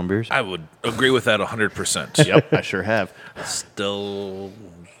Game of Thrones beers? I would agree with that 100%. Yep, I sure have. Still,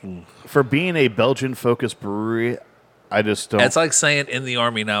 For being a Belgian-focused brewery, I just don't. it's like saying In the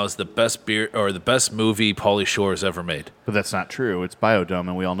Army Now is the best beer or the best movie Pauly Shore has ever made. But that's not true. It's Biodome,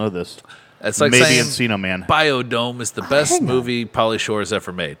 and we all know this. It's like Maybe saying Encino Man. Biodome is the best movie Pauly Shore has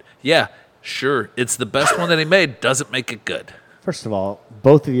ever made. Yeah, sure, it's the best one that he made. Doesn't make it good. First of all,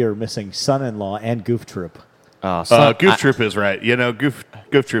 both of you are missing Son-in-Law and Goof Troop. Goof Troop is right. Goof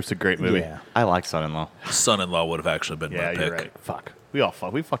Troop's a great movie. Yeah. I like Son-in-Law. Son-in-law would have actually been Yeah, my pick. you're right. Fuck.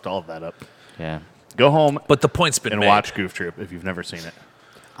 We fucked all of that up. Yeah. Go home But the point's been and made. watch Goof Troop if you've never seen it.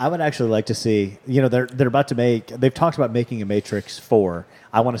 I would actually like to see. They're about to make. They've talked about making a Matrix 4.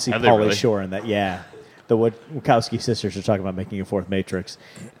 I want to see Have they Pauly really? Shore in that. Yeah, the Wachowski sisters are talking about making a fourth Matrix,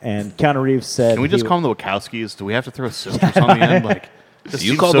 and Keanu Reeves said. Can we just call them the Wachowskis? Do we have to throw sisters on the end? Like,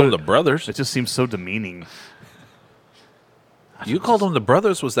 You called them the brothers. It just seems so demeaning. You called them the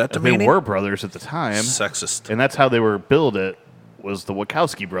brothers? Was that demeaning? They were brothers at the time, Sexist. and that's how they were billed. It was the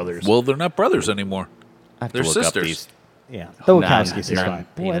Wachowski brothers. Well, they're not brothers anymore. I have to They're look up sisters. these. Yeah, the Wachowskis is non-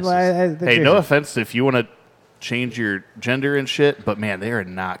 fine. penises. Hey, no offense if you want to change your gender and shit, but man, they are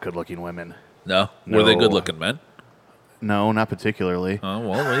not good-looking women. No? Were they No. good-looking men? No, not particularly. Oh,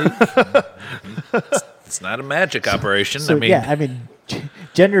 well, it's not a magic operation. So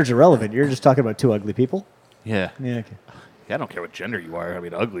gender's irrelevant. You're just talking about two ugly people. Yeah. Yeah. Okay. I don't care what gender you are. I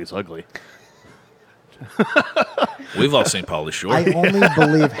mean, ugly is ugly. We've all seen Pauly Shore. I only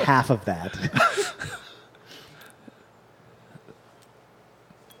believe half of that.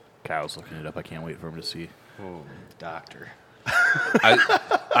 Kyle's looking it up. I can't wait for him to see. Oh, doctor.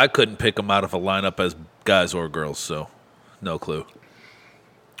 I couldn't pick them out of a lineup as guys or girls, so no clue.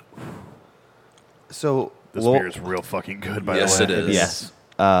 So This beer is real fucking good, by Yes, the way. it is. Yes.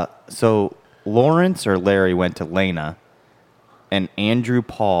 So Lawrence or Larry went to Lena, and Andrew,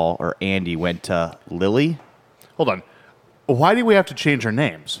 Paul, or Andy went to Lily. Hold on. Why do we have to change our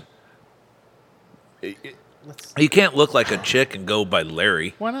names? You can't look like a chick and go by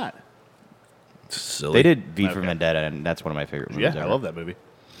Larry. Why not? Silly. They did V for Okay. Vendetta, and that's one of my favorite movies. Yeah, I ever. love that movie.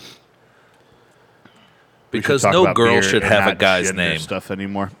 Because We should talk no about girl beer should and have a not guy's gender name. stuff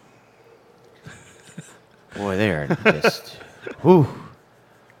anymore. Boy, they are just. Whew.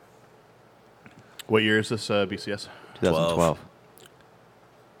 What year is this BCS? 2012.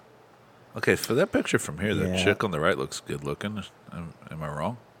 Okay, for that picture from here, that Yeah. chick on the right looks good looking. Am I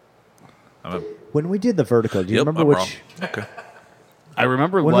wrong? When we did the vertical, do you Yep, remember I'm which? wrong. Okay. I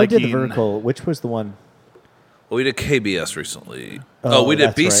remember When liking... we did the vertical, which was the one? Well, we did KBS recently. Oh, We did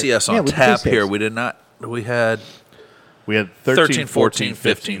that's right. BCS Yeah, on we did tap BCS. here. We did not. We had We had 13, 14,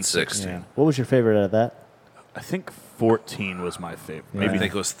 15, 16. Yeah. What was your favorite out of that? I think 14 was my favorite. Maybe Maybe I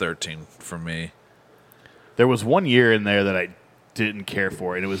think it was 13 for me. there was one year in there that I didn't care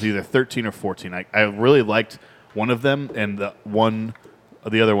for, and it was either 13 or 14. I really liked one of them, and the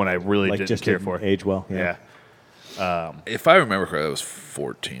other one I really Like didn't just care didn't for. age well. Yeah. If I remember correctly, it was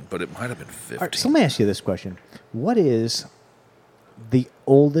 14, but it might have been 15. All right, so let me ask you this question: what is the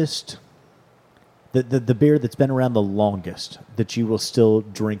oldest, the beer that's been around the longest that you will still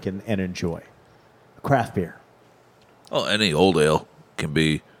drink and enjoy? Craft beer. Oh, any old ale can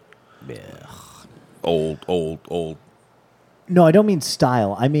be Yeah. old. No, I don't mean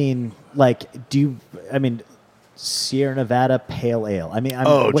style. I mean, like, Sierra Nevada Pale Ale. I mean,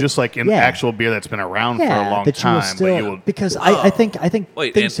 just like an actual beer that's been around for a long that you will time. still, but you will, because I think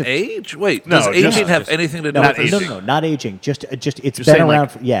Wait, things and have, age? Wait, No, does just- aging have anything to do not with aging. no, not aging. Just it's just been saying,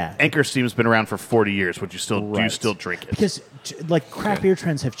 around. like, Anchor Steam's been around for 40 years. Would you still do you Right. still drink it? because like craft beer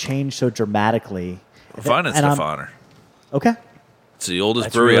trends have changed so dramatically. Vine and and I'm- Stefaner. Okay. It's the oldest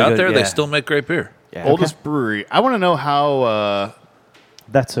That's brewery really out good, there. They yeah. still make great beer. Yeah. Oldest brewery. I want to know how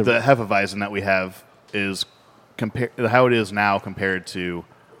That's a the Hefeweizen that we have is how it is now compared to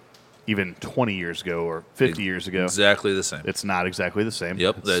even 20 years ago or 50 years ago. Exactly the same. It's not exactly the same.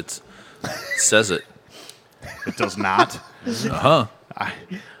 Yep, that says it. It does not. Uh-huh.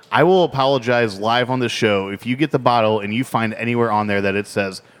 I will apologize live on the show if you get the bottle and you find anywhere on there that it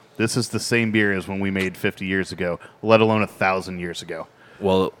says this is the same beer as when we made 50 years ago, let alone 1,000 years ago.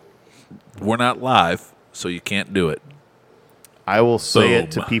 Well, we're not live, so you can't do it. I will say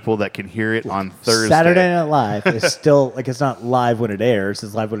it to Boom. people that can hear it on Thursday. Saturday Night Live is still like it's not live when it airs;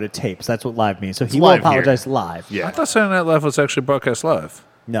 it's live when it tapes. That's what live means. So he will live here. apologize live. Yeah. I thought Saturday Night Live was actually broadcast live.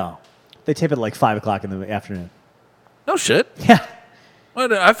 No, they tape it at like 5:00 in the afternoon. No shit. Yeah.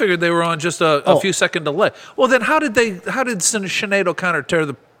 Well, I figured they were on just a few second delay. Well, then how did Sinead O'Connor tear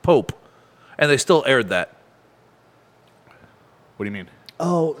the Pope, and they still aired that? What do you mean?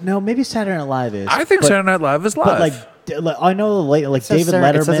 Oh no, maybe Saturday Night Live is. I think but, Saturday Night Live is live. But like I know like David It says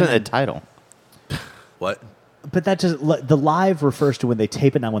Letterman. a title. What? But that just the live refers to when they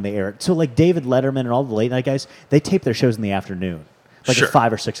tape it, not when they air it. So like David Letterman and all the late night guys, they tape their shows in the afternoon, like Sure. at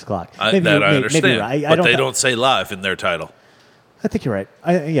 5 or 6 o'clock. I understand. Maybe you're right. But they don't say live in their title. I think you're right.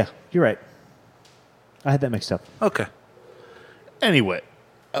 Yeah, you're right. I had that mixed up. Okay. Anyway,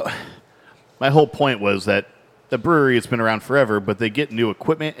 my whole point was that the brewery has been around forever, but they get new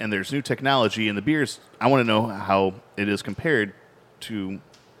equipment and there's new technology, and the beers, I want to know how it is compared to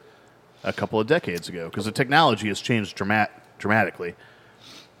a couple of decades ago, because the technology has changed dramatically.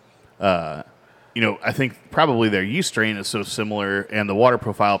 I think probably their yeast strain is so similar, and the water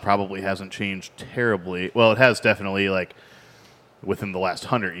profile probably hasn't changed terribly. Well, it has definitely, like, within the last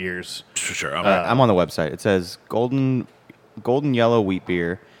 100 years. Sure. I'm on the website. It says golden yellow wheat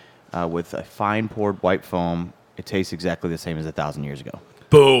beer with a fine poured white foam. It tastes exactly the same as 1,000 years ago.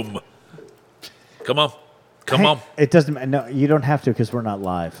 Boom. Come on. It doesn't. No, you don't have to because we're not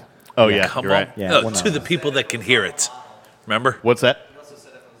live. Oh, yeah, Come you're on. right. Yeah, No, we're not. to the people that can hear it. Remember? What's that?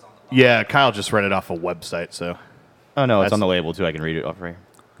 Yeah, Kyle just read it off a website, so Oh, no, it's That's- on the label, too. I can read it off right here.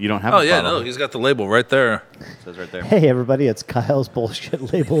 you don't have Oh, a yeah, bottle. no, he's got the label right there. It says right there. Hey everybody, it's Kyle's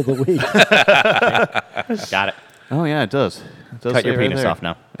bullshit label of the week. Got it. Oh, yeah, it does. It does Cut say your right penis there. off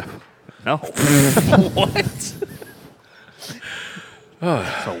now. No. What?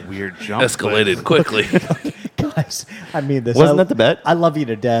 It's a weird jump. Escalated quickly. Guys, I mean this. Wasn't that the bet? I love you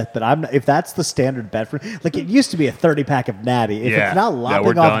to death, but I'm not, if that's the standard bet for like it used to be a 30-pack of Natty. If Yeah. it's not Yeah, lopping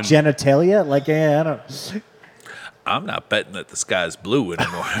we're off done. genitalia, like I don't. I'm not betting that the sky's blue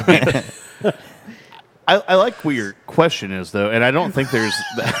anymore. I mean, I like what your question is, though, and I don't think there's...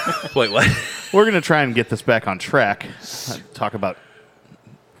 wait, what? We're going to try and get this back on track. Talk about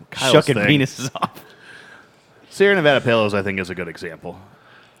Kyle's Shucking thing. penises off. Sierra Nevada Pale Ale, I think, is a good example.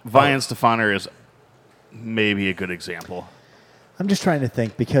 Vine and Stefaner is maybe a good example. I'm just trying to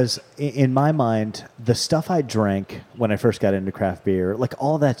think because in my mind, the stuff I drank when I first got into craft beer, like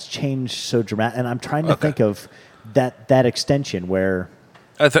all that's changed so dramatic, and I'm trying to think of that extension where.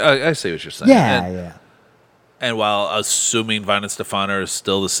 I see what you're saying. Yeah, and, yeah. And while assuming Vine and Stefaner is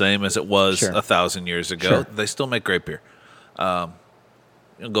still the same as it was Sure. 1,000 years ago, Sure. they still make great beer.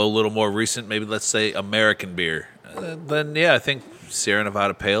 Go a little more recent, maybe let's say American beer. Then yeah, I think Sierra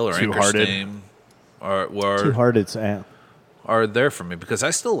Nevada Pale or Anchor Two-Hearted. Steam Too hard. It's are there for me because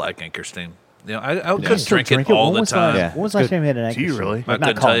I still like Anchor Steam. You know, I you couldn't still drink it all the time. Yeah. When was the last time you had an Do you Anchor really? Steam? I Not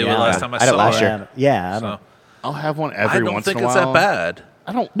couldn't tell you calling the out. last time I I had it saw last it. year. Yeah, I So, don't. I'll have one every I don't once think in a it's while. that bad.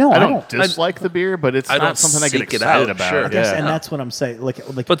 I don't. No, I I don't don't. dislike the beer, but it's I not don't something I get seek it excited out, about. sure. I guess, Yeah. and that's what I'm saying. Like,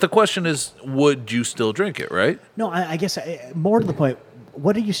 But the question is, would you still drink it, right? no, I guess more to the point.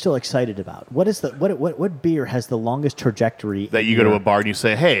 What are you still excited about? What is the what beer has the longest trajectory That you go to a bar and you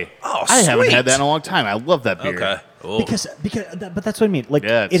say, "Hey, Oh, I haven't sweet. had that in a long time. I love that beer." Okay. Oh. But that's what I mean. Like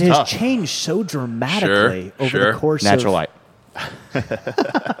Yeah, it's it has tough. changed so dramatically over sure. the course Natural of. light.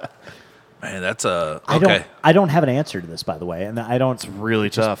 Man, that's a I okay. I don't have an answer to this, by the way, and I don't. It's really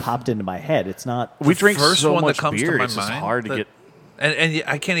just tough. popped into my head. It's not. We drink First so one much that comes beer. to my It's just mind hard to that- get. And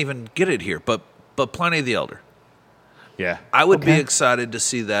I can't even get it here, but Pliny the Elder. Yeah. I would be Okay. excited to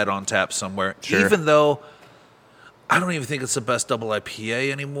see that on tap somewhere, Sure. even though I don't even think it's the best double IPA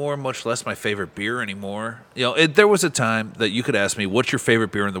anymore, much less my favorite beer anymore. There was a time that you could ask me, what's your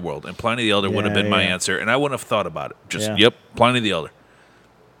favorite beer in the world? And Pliny the Elder would have been my answer, and I wouldn't have thought about it. Yep, Pliny the Elder.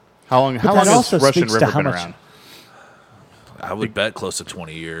 How long has Russian River been around? I would bet close to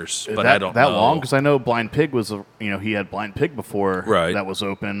 20 years, but I don't know. That long? Because I know Blind Pig was, he had Blind Pig before that was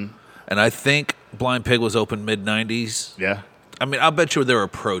open. And I think Blind Pig was open mid-90s. Yeah. I mean, I'll bet you they're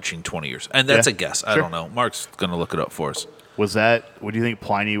approaching 20 years. And that's a guess. I don't know. Mark's going to look it up for us. Would you think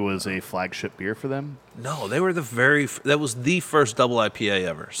Pliny was a flagship beer for them? No, they were that was the first double IPA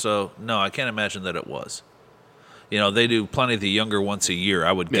ever. So, no, I can't imagine that it was. They do Pliny the Younger once a year.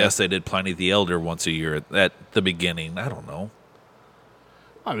 I would guess they did Pliny the Elder once a year at the beginning. I don't know.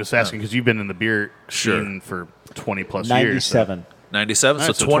 I'm just asking because you've been in the beer scene for 20 plus years. 97.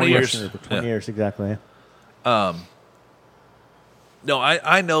 97, so 20 years. 20 years, exactly. No,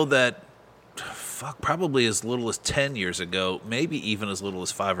 I know that, probably as little as 10 years ago, maybe even as little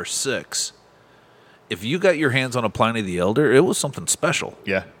as 5 or 6, if you got your hands on a Pliny the Elder, it was something special.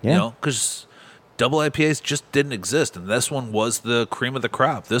 Yeah. Because double IPAs just didn't exist, and this one was the cream of the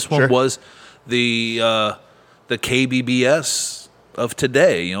crop. This one was the KBBS of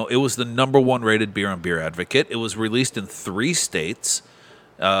today. It was the #1 rated beer on Beer Advocate. It was released in 3 states,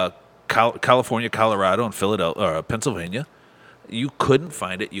 California, Colorado, and Philadelphia, Pennsylvania. You couldn't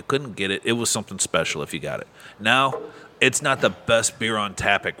find it. You couldn't get it. It was something special if you got it. Now, it's not the best beer on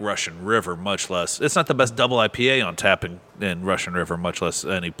tap at Russian River, much less. It's not the best double IPA on tap in Russian River, much less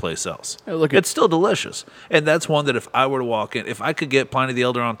any place else. It's still delicious. And that's one that if I were to walk in, if I could get Pliny the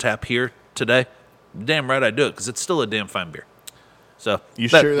Elder on tap here today, damn right I'd do it because it's still a damn fine beer. So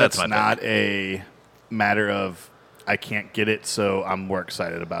sure that's not a matter of I can't get it, so I'm more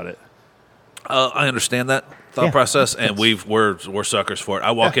excited about it? I understand that thought process, and we're suckers for it.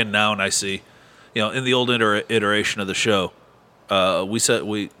 I walk in now and I see, in the old iteration of the show,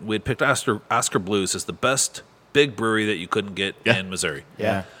 we had picked Oscar Blues as the best big brewery that you couldn't get in Missouri.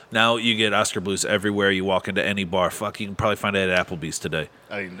 Yeah. Now you get Oscar Blues everywhere. You walk into any bar. You can probably find it at Applebee's today.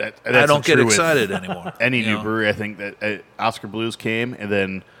 I mean, I don't get excited anymore. Any new brewery, I think that Oscar Blues came, and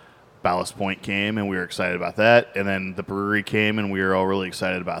then Ballast Point came, and we were excited about that. And then the brewery came, and we were all really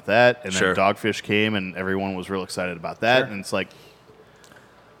excited about that. And then Dogfish came, and everyone was real excited about that. And it's like,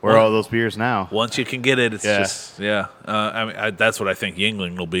 where are all those beers now? Once you can get it, it's just, I mean, that's what I think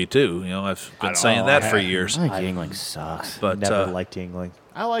Yingling will be, too. I've been saying that for years. I think Yingling sucks. But never liked Yingling.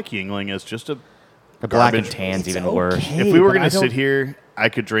 I like Yingling as just a black and tan's even worse. If we were going to sit here, I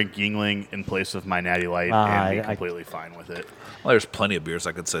could drink Yingling in place of my Natty Light and be completely fine with it. Well, there's plenty of beers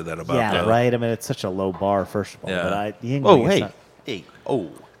I could say that about. Yeah, right. I mean, it's such a low bar, first of all. Yeah. But Yingling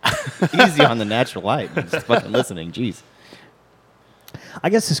Easy on the natural light. I'm just fucking listening. Jeez. I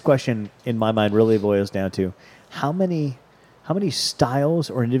guess this question, in my mind, really boils down to how many styles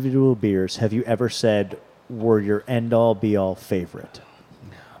or individual beers have you ever said were your end-all, be-all favorite?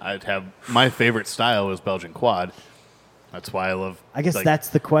 I'd have my favorite style is Belgian Quad. That's why I love. I guess that's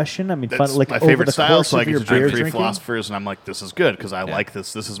the question. I mean, that's my favorite style. So I get to drink 3 Philosophers, and I'm like, this is good because I like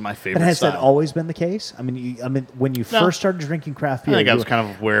this. This is my favorite. But has style. that always been the case? I mean, when you first started drinking craft beer, I think I was kind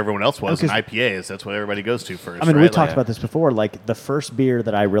of where everyone else was in IPAs. That's what everybody goes to first. I mean, we talked about this before. Like the first beer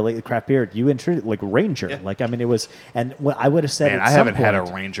that I really craft beer, you introduced like Ranger. Yeah. Like I mean, it was, and I would have said, man, I haven't had a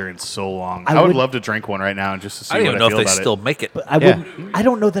Ranger in so long. I would love to drink one right now and just to see. I don't even know if they still make it. But I wouldn't. I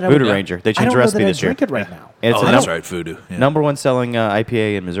don't know that I would. Voodoo Ranger. They changed the recipe this year. Drink it right now. That's right, Voodoo. #1 selling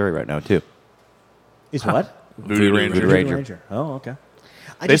IPA in Missouri right now too. Is what? Voodoo Ranger. Oh, okay.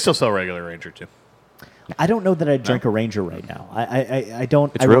 They still sell regular Ranger too. I don't know that I'd drink a Ranger right now. I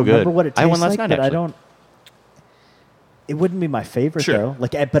don't. It's I real remember good. what it I tastes won last like, night, but I actually. don't. It wouldn't be my favorite though.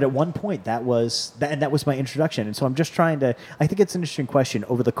 Like, but at one point that was and that was my introduction. And so I'm just trying to. I think it's an interesting question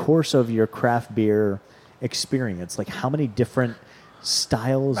over the course of your craft beer experience. Like, how many different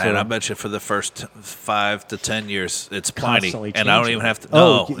styles? Man, I bet you for the first 5 to 10 years, it's Pliny, and I don't even have to.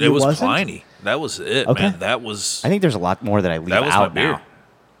 Oh, no, it was Pliny. That was it, man. That was. I think there's a lot more that I leave out now.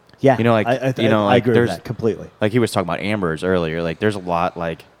 Yeah, like I agree with that completely. Like he was talking about ambers earlier. Like there's a lot.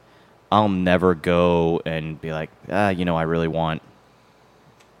 Like I'll never go and be like, I really want.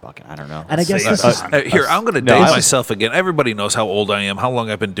 Fucking, I don't know. And I guess this is here. I'm going to date myself again. Everybody knows how old I am, how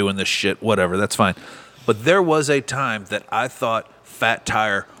long I've been doing this shit. Whatever, that's fine. But there was a time that I thought Fat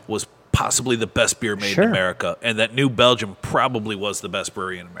Tire was possibly the best beer made in America, and that New Belgium probably was the best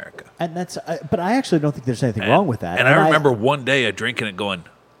brewery in America. And that's, but I actually don't think there's anything wrong with that. And I remember one day I drinking it, going,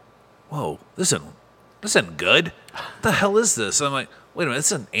 "Whoa, this isn't good. What the hell is this?" I'm like, "Wait a minute,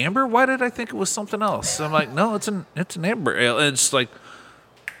 it's an amber? Why did I think it was something else?" I'm like, "No, it's an amber ale." And it's like,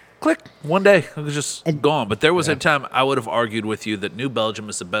 click. One day, it was just And- gone. But there was a time I would have argued with you that New Belgium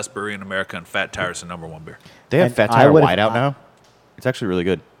is the best brewery in America, and Fat Tire is the #1 beer. They have And Fat I Tire would've- White out now. It's actually really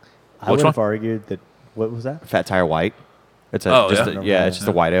good. I would have argued that. What was that? Fat Tire White. It's Oh, just yeah? it's just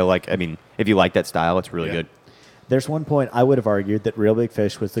a white ale. Like, I mean, if you like that style, it's really good. There's one point I would have argued that Real Big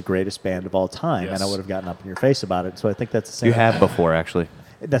Fish was the greatest band of all time, and I Yes. would have gotten up in your face about it. So I think that's the same. You have before, actually.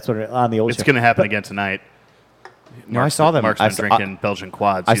 That's what on the old. It's show. going to happen But- again tonight. No, I saw them. Mark's I been saw- drinking Belgian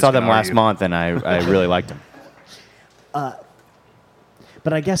quads. I He's saw them gonna last argue. month, and I really liked them.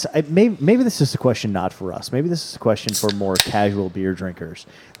 But I guess maybe this is a question not for us. Maybe this is a question for more casual beer drinkers,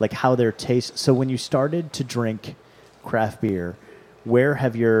 like how their taste. So when you started to drink craft beer, where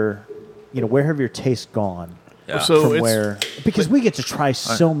have your tastes gone? Yeah. So From it's, where? Because we get to try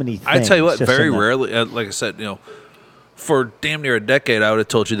so many things. I tell you what, just very in the- rarely, like I said, for damn near a decade, I would have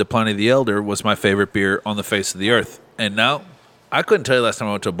told you that Pliny the Elder was my favorite beer on the face of the earth. And now, I couldn't tell you last time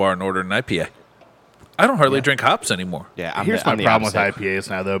I went to a bar and ordered an IPA. I don't hardly drink hops anymore. Yeah, Here's my the problem with opposite. IPAs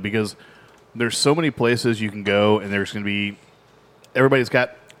now, though, because there's so many places you can go, and there's going to be everybody's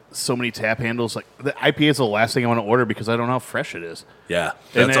got so many tap handles. Like the IPA is the last thing I want to order because I don't know how fresh it is. Yeah,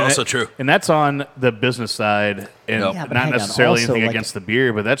 And that's then also true. And that's on the business side, and Yep. Yeah, but not hang on, necessarily also, anything like- against the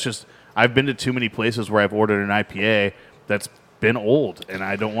beer, but that's just I've been to too many places where I've ordered an IPA that's been old, and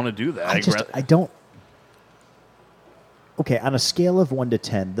I don't want to do that. I don't. Okay, on a scale of 1 to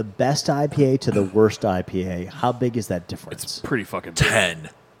 10, the best IPA to the worst IPA, how big is that difference? It's pretty fucking big. 10,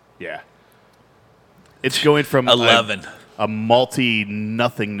 Yeah. It's going from 11. a malty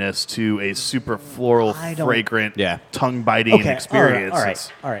nothingness to a super floral, I don't- fragrant, Yeah. tongue-biting Okay, experience. All right,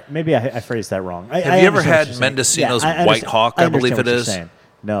 It's- all right. Maybe I phrased that wrong. Have you ever had Mendocino's White Hawk, I believe it is?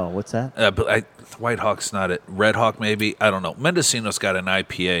 No, what's that? But White Hawk's not it. Red Hawk, maybe. I don't know. Mendocino's got an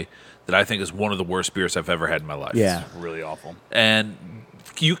IPA that I think is one of the worst beers I've ever had in my life. Yeah. Really awful. And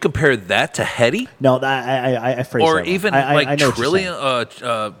you compare that to Hetty? No, I phrased Or that wrong. even I like know what you're Trillium,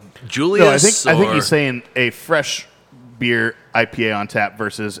 saying. Julius? No, I think or- he's saying a fresh beer IPA on tap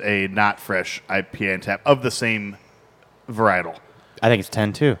versus a not fresh IPA on tap of the same varietal. I think it's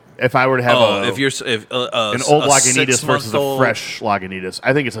 10 too. If I were to have Oh, a, if you're an an old Lagunitas versus a fresh Lagunitas,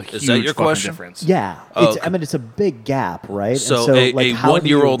 I think it's a huge that your fucking question? difference. Yeah, Oh, it's, okay. I mean, it's a big gap, right? So, And a how do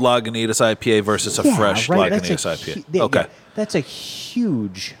you- 1-year-old Lagunitas IPA versus a Yeah, fresh right, Lagunitas that's IPA. yeah, Okay. yeah, that's a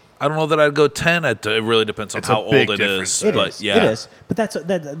huge. I don't know that I'd go 10. It really depends on It's a how old big it difference. is. It But is. yeah. It is. But that's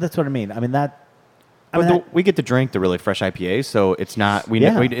what I mean. I mean that. I But mean, that, we get to drink the really fresh IPAs, so it's not.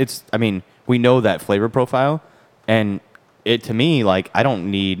 Yeah. We know that flavor profile, and it to me like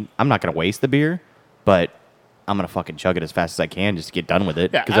I'm not gonna waste the beer, but I'm gonna fucking chug it as fast as I can just to get done with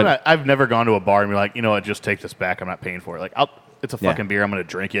it. Yeah, 'Cause I've never gone to a bar and be like, you know what, just take this back. I'm not paying for it. Like, it's a Yeah. fucking beer. I'm going to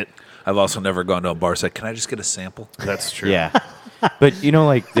drink it. I've also never gone to a bar and said, can I just get a sample? That's true. Yeah, but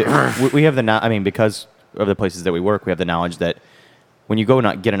we have because of the places that we work, we have the knowledge that when you go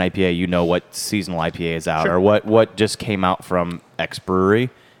not get an IPA, you know what seasonal IPA is out Sure. or what just came out from X brewery,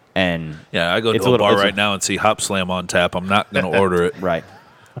 and Yeah, I go It's to a bar it's right now and see Hop Slam on tap. I'm not going to order it. right.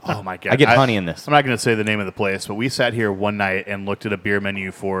 Oh, my God. I get honey in this. I'm not going to say the name of the place, but we sat here one night and looked at a beer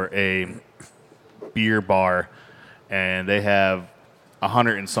menu for a beer bar, and they have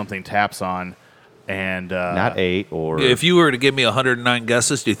 100 and something taps on. And Not 8 or If you were to give me 109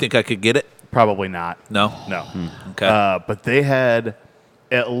 guesses, do you think I could get it? probably not. No? No. Okay. But they had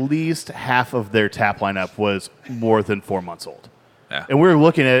at least half of their tap lineup was more than 4 months old. Yeah. And we were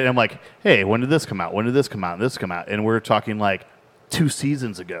looking at it, and I'm like, hey, when did this come out? When did this come out? And this come out? And we're talking like 2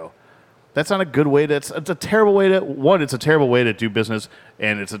 seasons ago. That's not a good way to. It's a terrible way to. One, it's a terrible way to do business,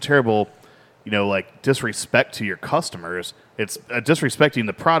 and it's a terrible, disrespect to your customers. It's disrespecting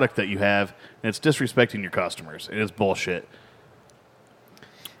the product that you have, and it's disrespecting your customers. It is bullshit.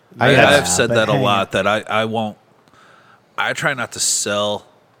 I've said but that a hang lot, that I won't. I try not to sell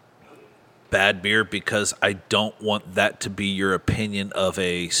bad beer because I don't want that to be your opinion of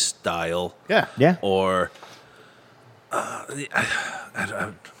a style. Yeah. Yeah. Or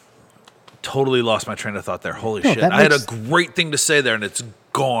I totally lost my train of thought there. Holy shit. that I had a makes- great thing to say there, and it's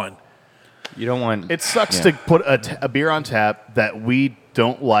gone. you don't want It sucks Yeah. to put a beer on tap that we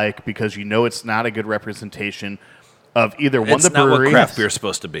don't like because it's not a good representation of either one It's the not brewery. what craft beer is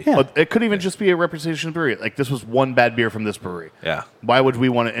supposed to be. Yeah. But it could even just be a representation of the brewery. Like, this was one bad beer from this brewery. Yeah. Why would we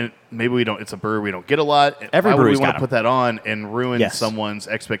want to? And maybe we don't. It's a brewery we don't get a lot. Every Why would we brewery's want got to put that on and ruin Yes. someone's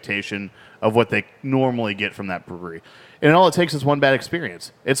expectation of what they normally get from that brewery? And all it takes is one bad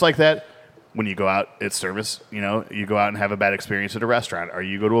experience. It's like that when you go out at service. You go out and have a bad experience at a restaurant, or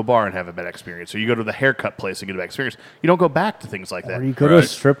you go to a bar and have a bad experience, or you go to the haircut place and get a bad experience. You don't go back to things like that. Or you go to a Right.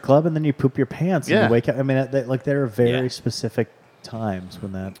 strip club and then you poop your pants and Yeah. you wake up. I mean, there are very Yeah. specific times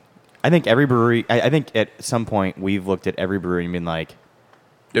when that. I think every brewery. I think at some point we've looked at every brewery and been like,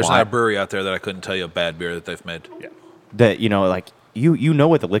 There's why? not a brewery out there that I couldn't tell you a bad beer that they've made. Yeah. that like you know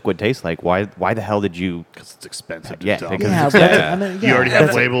what the liquid tastes like. Why the hell did you? Because it's expensive to Yeah, dump. because Yeah, it's but, expensive. I mean, You already have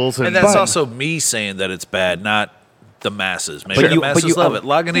that's- labels. And that's But- also me saying that it's bad, not the masses. Maybe But the you- but masses you- love it.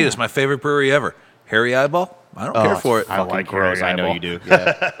 Lagunitas, my favorite brewery ever. Hairy Eyeball? I don't care for it. I like gross. Hairy I know Eyeball. you do.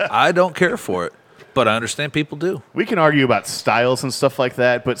 Yeah. I don't care for it. But I understand people do. We can argue about styles and stuff like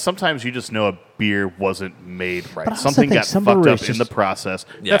that, but sometimes you just know a beer wasn't made right. But I also Something think got some fucked up breweries in the just- process.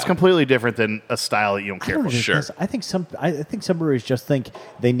 Yeah. That's completely different than a style that you don't I care don't for. know, Sure. because I think some breweries just think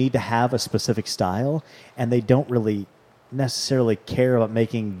they need to have a specific style, and they don't really necessarily care about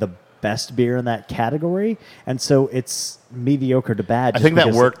making the best beer in that category, and so it's mediocre to bad. I just think that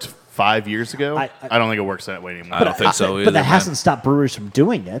because- worked 5 years ago. I- I don't think it works that way anymore. I don't think so either. But that man. hasn't stopped brewers from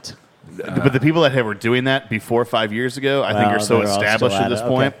doing it. But the people that were doing that before 5 years ago, I think Well, are so they're all established still at this it.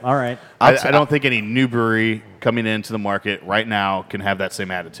 point. Okay. All right. I don't think any new brewery coming into the market right now can have that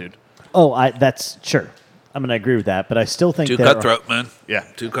same attitude. Oh, that's sure. I'm going to agree with that, but I still think Too there are- cutthroat, man. Yeah.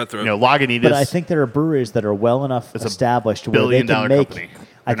 Too cutthroat. Lagunitas. But I think there are breweries that are well enough It's a established where they can billion-dollar make. company.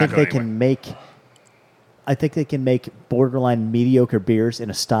 I They're think not they going can make. I think they can make borderline mediocre beers in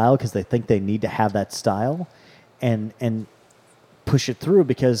a style because they think they need to have that style, and push it through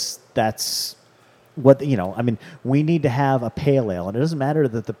because that's what I mean, we need to have a pale ale, and it doesn't matter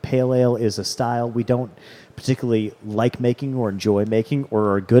that the pale ale is a style we don't particularly like making or enjoy making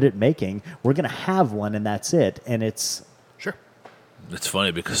or are good at making. We're going to have one, and that's it. And it's Sure. It's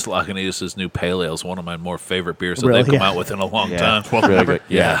funny because Lagunitas' new pale ale is one of my more favorite beers that Really? they've come Yeah. out with in a long Yeah, time. it's really good.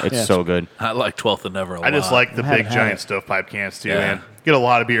 Yeah, Yeah. it's Yeah. so good. I like 12th and Never a lot. I just like the I haven't big had giant it. stovepipe cans too, Yeah. man. Get a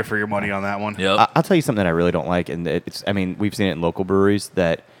lot of beer for your money on that one. Yep. I'll tell you something that I really don't like, and it's. I mean, we've seen it in local breweries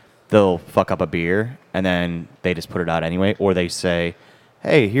that they'll fuck up a beer and then they just put it out anyway, or they say,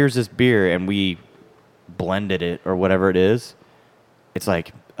 "Hey, here's this beer, and we blended it or whatever it is." It's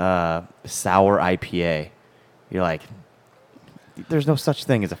like sour IPA. You're like, there's no such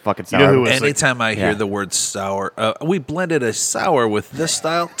thing as a fucking You know sour. who was- Anytime I hear Yeah. the word sour, we blended a sour with this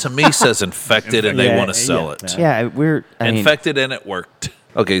style, to me says infected and they Yeah, want to sell yeah, it. yeah. yeah, I mean, Infected and it worked.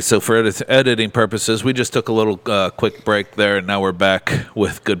 Okay, so for editing purposes, we just took a little quick break there, and now we're back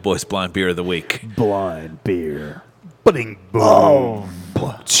with Good Boy's Blind Beer of the Week. blind beer. Pudding boom. Oh,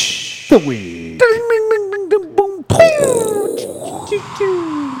 the weed.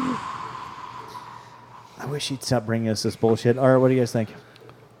 I wish he'd stop bringing us this bullshit. All right, what do you guys think?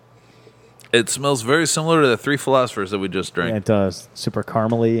 It smells very similar to the Three Philosophers that we just drank. Yeah, it does. Super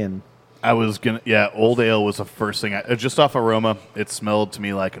caramely and I was gonna. Yeah, old ale was the first thing. Just off aroma, it smelled to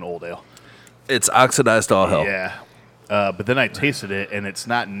me like an old ale. It's oxidized all hell. Yeah. But then I tasted it, and it's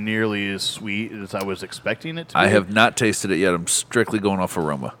not nearly as sweet as I was expecting it to be. I have not tasted it yet. I'm strictly going off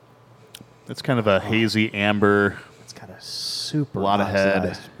aroma. It's kind of a hazy amber. it's got a super Lot of head.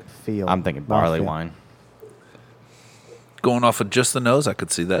 oxidized feel. I'm thinking barley Mouthfeel. wine. Going off of just the nose, I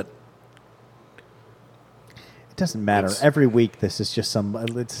could see that. It doesn't matter. It's- Every week, this is just some.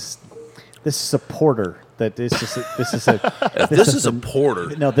 This is a porter. This is a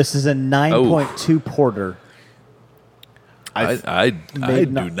porter. No, this is a 9.2 porter I Made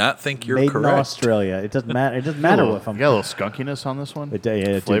in- do not think you're made in correct. Australia. It doesn't matter. It doesn't matter if You I'm. got a little skunkiness on this one. It do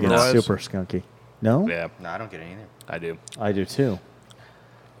get Flavor-wise? super skunky. No, Yeah, No, I don't get anything. I do. I do too.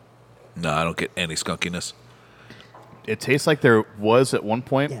 No, I don't get any skunkiness. It tastes like there was at one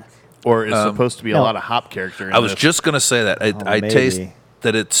point, Yeah. or is supposed to be a no. lot of hop character. In I was this. just going to say that. I maybe. taste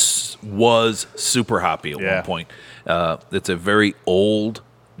that it was super hoppy at Yeah. one point. It's a very old,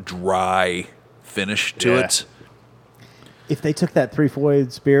 dry finish to Yeah. it. If they took that Three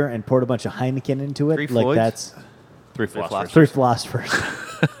Floyds beer and poured a bunch of Heineken into it, Three like Floyds? that's Three philosophers. Three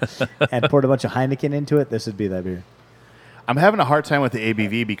Philosophers, and poured a bunch of Heineken into it, this would be that beer. I'm having a hard time with the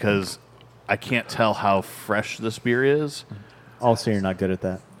ABV because I can't tell how fresh this beer is. Also, you're not good at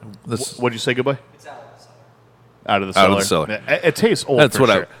that. This, What'd you say, good boy? It's out of the cellar. Out of the cellar. It tastes old. that's for what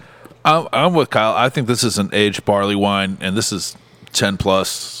sure. I'm with Kyle. I think this is an aged barley wine, and this is 10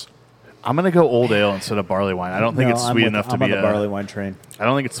 plus. I'm gonna go old ale instead of barley wine. I don't think No, it's I'm sweet with- enough to I'm be on the a barley wine train. I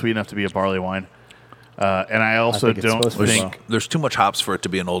don't think it's sweet enough to be a barley wine. And I also think it's don't supposed to be. think There's too much hops for it to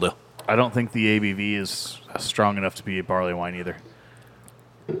be an old ale. I don't think the ABV is strong enough to be a barley wine either.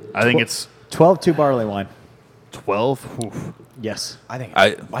 I think it's 12-2 barley wine. 12. Oof. Yes. I think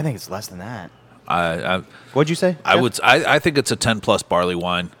I- it's less than that. I What'd you say? Jeff? I think it's a 10 plus barley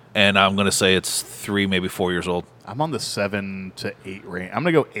wine, and I'm going to say it's 3, maybe 4 years old. I'm on the 7 to 8 range. I'm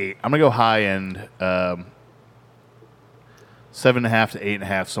gonna go 8. I'm gonna go high end, 7.5 to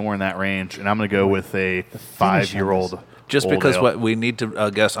 8.5, somewhere in that range. And I'm gonna go with a 5-year-old Just Old because ale. what we need to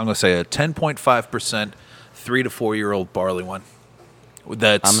guess, I'm going to say a 10.5% 3 to 4 year old barley wine.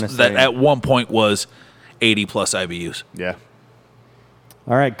 That at one point was 80 plus IBUs. Yeah.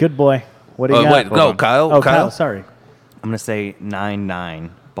 All right, good boy. What do you got? Wait, no, Kyle. Oh, Kyle, sorry. I'm going to say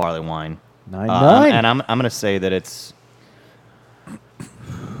 9.9 barley wine. 9.9. And I'm going to say that it's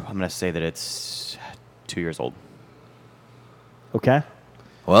 2 years old. Okay.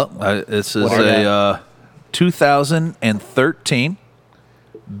 Well, this is What are a 2013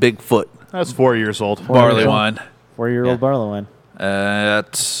 Bigfoot That's 4 years old. barley wine. 4-year-old Yeah. barley wine.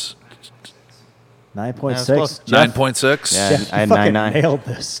 That's 9.6. 9.6. Yeah. Jeff, I had you fucking 9.9. nailed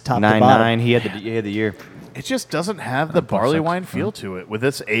this top to 9.9. bottom. He had the year. It just doesn't have the barley wine feel to it. With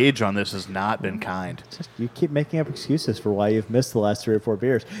its age on this has not been kind. You keep making up excuses for why you've missed the last 3 or 4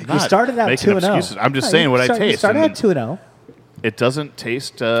 beers. You Not started out making 2-0. excuses. I'm just saying what I You taste, started and- out 2-0. It doesn't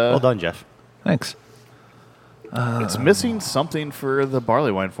taste. Well done, Jeff. Thanks. It's missing something for the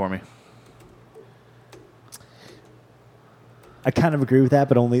barley wine for me. I kind of agree with that,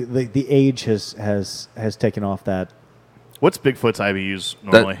 but only the age has taken off that. What's Bigfoot's IBUs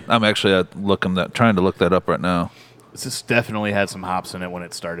normally? I'm actually trying to look that up right now. This definitely had some hops in it when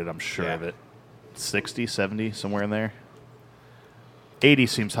it started. I'm sure Yeah. of it. 60, 70, somewhere in there. 80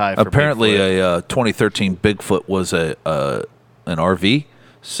 seems high for Apparently, Bigfoot. a 2013 Bigfoot was an RV,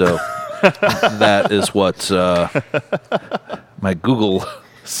 so that is what my Google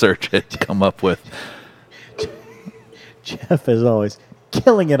search had come up with. Jeff, as always,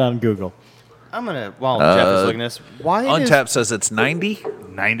 killing it on Google. I'm gonna while Jeff is looking at this. Why Untapped says it's 90.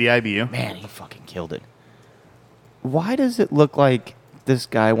 90 IBU. Man, he fucking killed it. Why does it look like this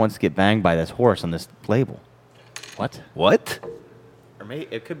guy wants to get banged by this horse on this label? What? What? Or maybe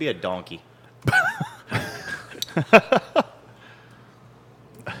it could be a donkey.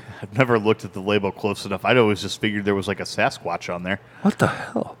 I've never looked at the label close enough. I'd always just figured there was like a Sasquatch on there. What the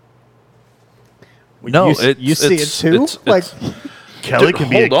hell? No, you see it too? Like, Kelly can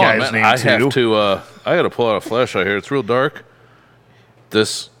be a hold on, guy's man. name I too. have to. I got to pull out a flashlight here. It's real dark.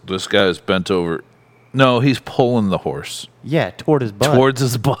 This guy is bent over. No, he's pulling the horse Yeah, toward his butt. towards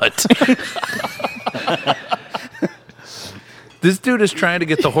his butt. This dude is trying to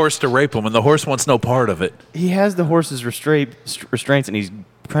get the horse to rape him, and the horse wants no part of it. He has the horse's restraints, and he's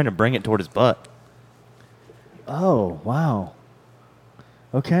trying to bring it toward his butt. oh, wow.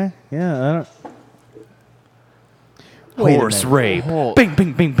 Okay, yeah, I don't... Wait a Horse minute. rape. Hold- Bing,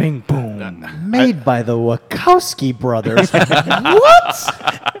 bing, bing, bing, boom. Made by the Wachowski brothers. What?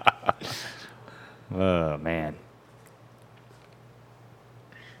 Oh, man.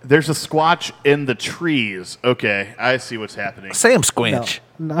 There's a squatch in the trees. Okay, I see what's happening. Sam Squinch.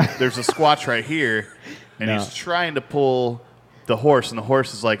 No. There's a squatch right here, and No. he's trying to pull the horse, and the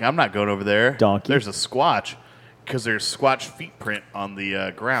horse is like, I'm not going over there. Donkey. There's a squatch, because there's squatch feet print on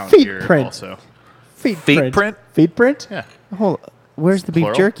the ground Feet here print. also. Feet print? Feet print? Yeah. Hold. Where's the beef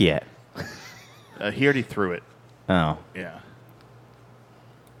Plural? jerky at? He already threw it. Oh. Yeah.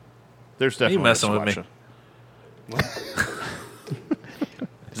 There's definitely messing a with me? squatch.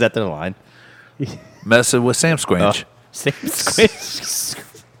 Is that the line? Messing with Sam Squinch. Sam Squinch.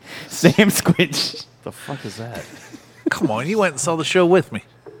 Sam Squinch. The fuck is that? Come on, you went and saw the show with me.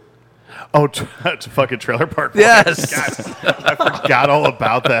 Oh, to fucking Trailer Park Boys. Yes. God, I forgot all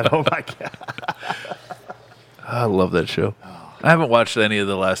about that. Oh my god. I love that show. I haven't watched any of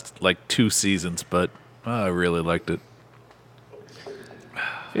the last 2 seasons, but I really liked it.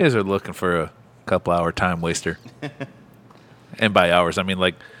 If you guys are looking for a couple-hour time waster, and by hours I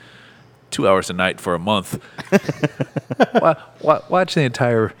mean 2 hours a night for a month, watch the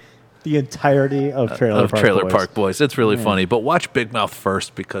entirety of Trailer Park Boys. It's really funny, but watch Big Mouth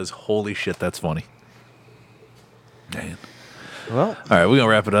first because holy shit, that's funny. Man. Well, All right, we're gonna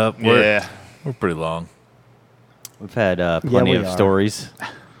wrap it up. Yeah. We're pretty long. we've had plenty we of are. stories.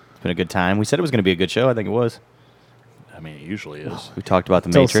 It's been a good time. We said it was going to be a good show. I think it was. I mean, it usually is. We talked about the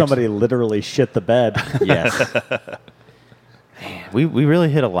Until Matrix. somebody literally shit the bed. Yes. Man, we really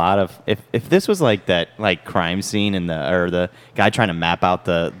hit a lot of. If this was like that crime scene in the guy trying to map out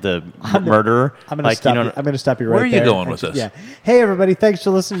the murderer. I'm going to stop you. I'm going to stop you right Where are you there. going with this? Yeah. Hey everybody, thanks for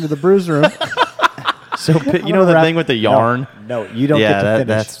listening to the Brewsroom. So you know the thing with the yarn. No, you don't get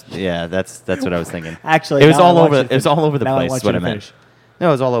to finish. That's what I was thinking. Actually, it was now I all want over. you It to was all over the now I place. want Is what you I to meant. finish. No,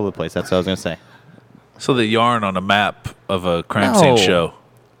 it was all over the place. That's what I was going to say. So the yarn on a map of a crime scene No. show.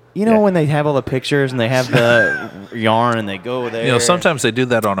 You know Yeah. when they have all the pictures and they have the yarn and they go there. Sometimes they do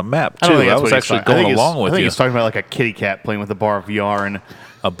that on a map I too. don't think I that's was what he's actually talking- I think going he's- along I with think you. he's talking about like a kitty cat playing with a bar of yarn.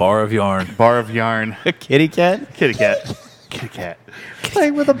 A bar of yarn. Bar of yarn. a kitty cat. Kitty cat. Kitty cat.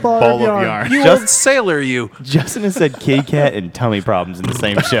 Playing with a ball, Ball of yarn. You old sailor, you. Justin has said kitty cat and tummy problems in the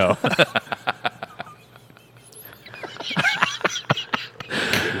same show.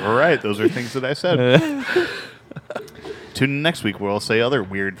 All right, those are things that I said. Tune in next week where I'll say other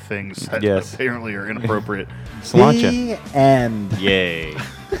weird things that apparently are inappropriate. Sláinte. The end. Yay.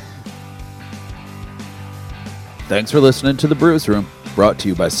 Thanks for listening to the Brewsroom, brought to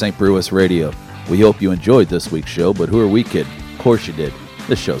you by Saint Brewis Radio. We hope you enjoyed this week's show, but who are we kidding? Of course you did.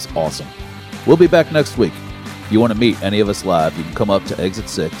 This show's awesome. We'll be back next week. If you want to meet any of us live, you can come up to Exit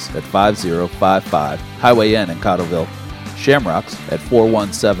 6 at 5055 Highway N in Cottleville, Shamrocks at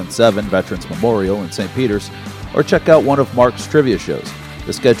 4177 Veterans Memorial in St. Peters, or check out one of Mark's trivia shows.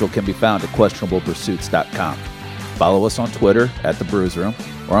 The schedule can be found at questionablepursuits.com. Follow us on Twitter at The Brewsroom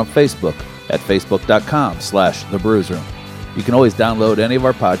or on Facebook at facebook.com/The Brewsroom. You can always download any of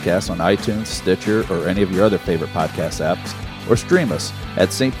our podcasts on iTunes, Stitcher, or any of your other favorite podcast apps, or stream us at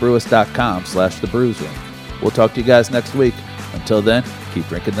stbrewis.com/The Brewsroom. We'll talk to you guys next week. Until then, keep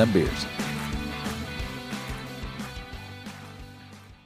drinking them beers.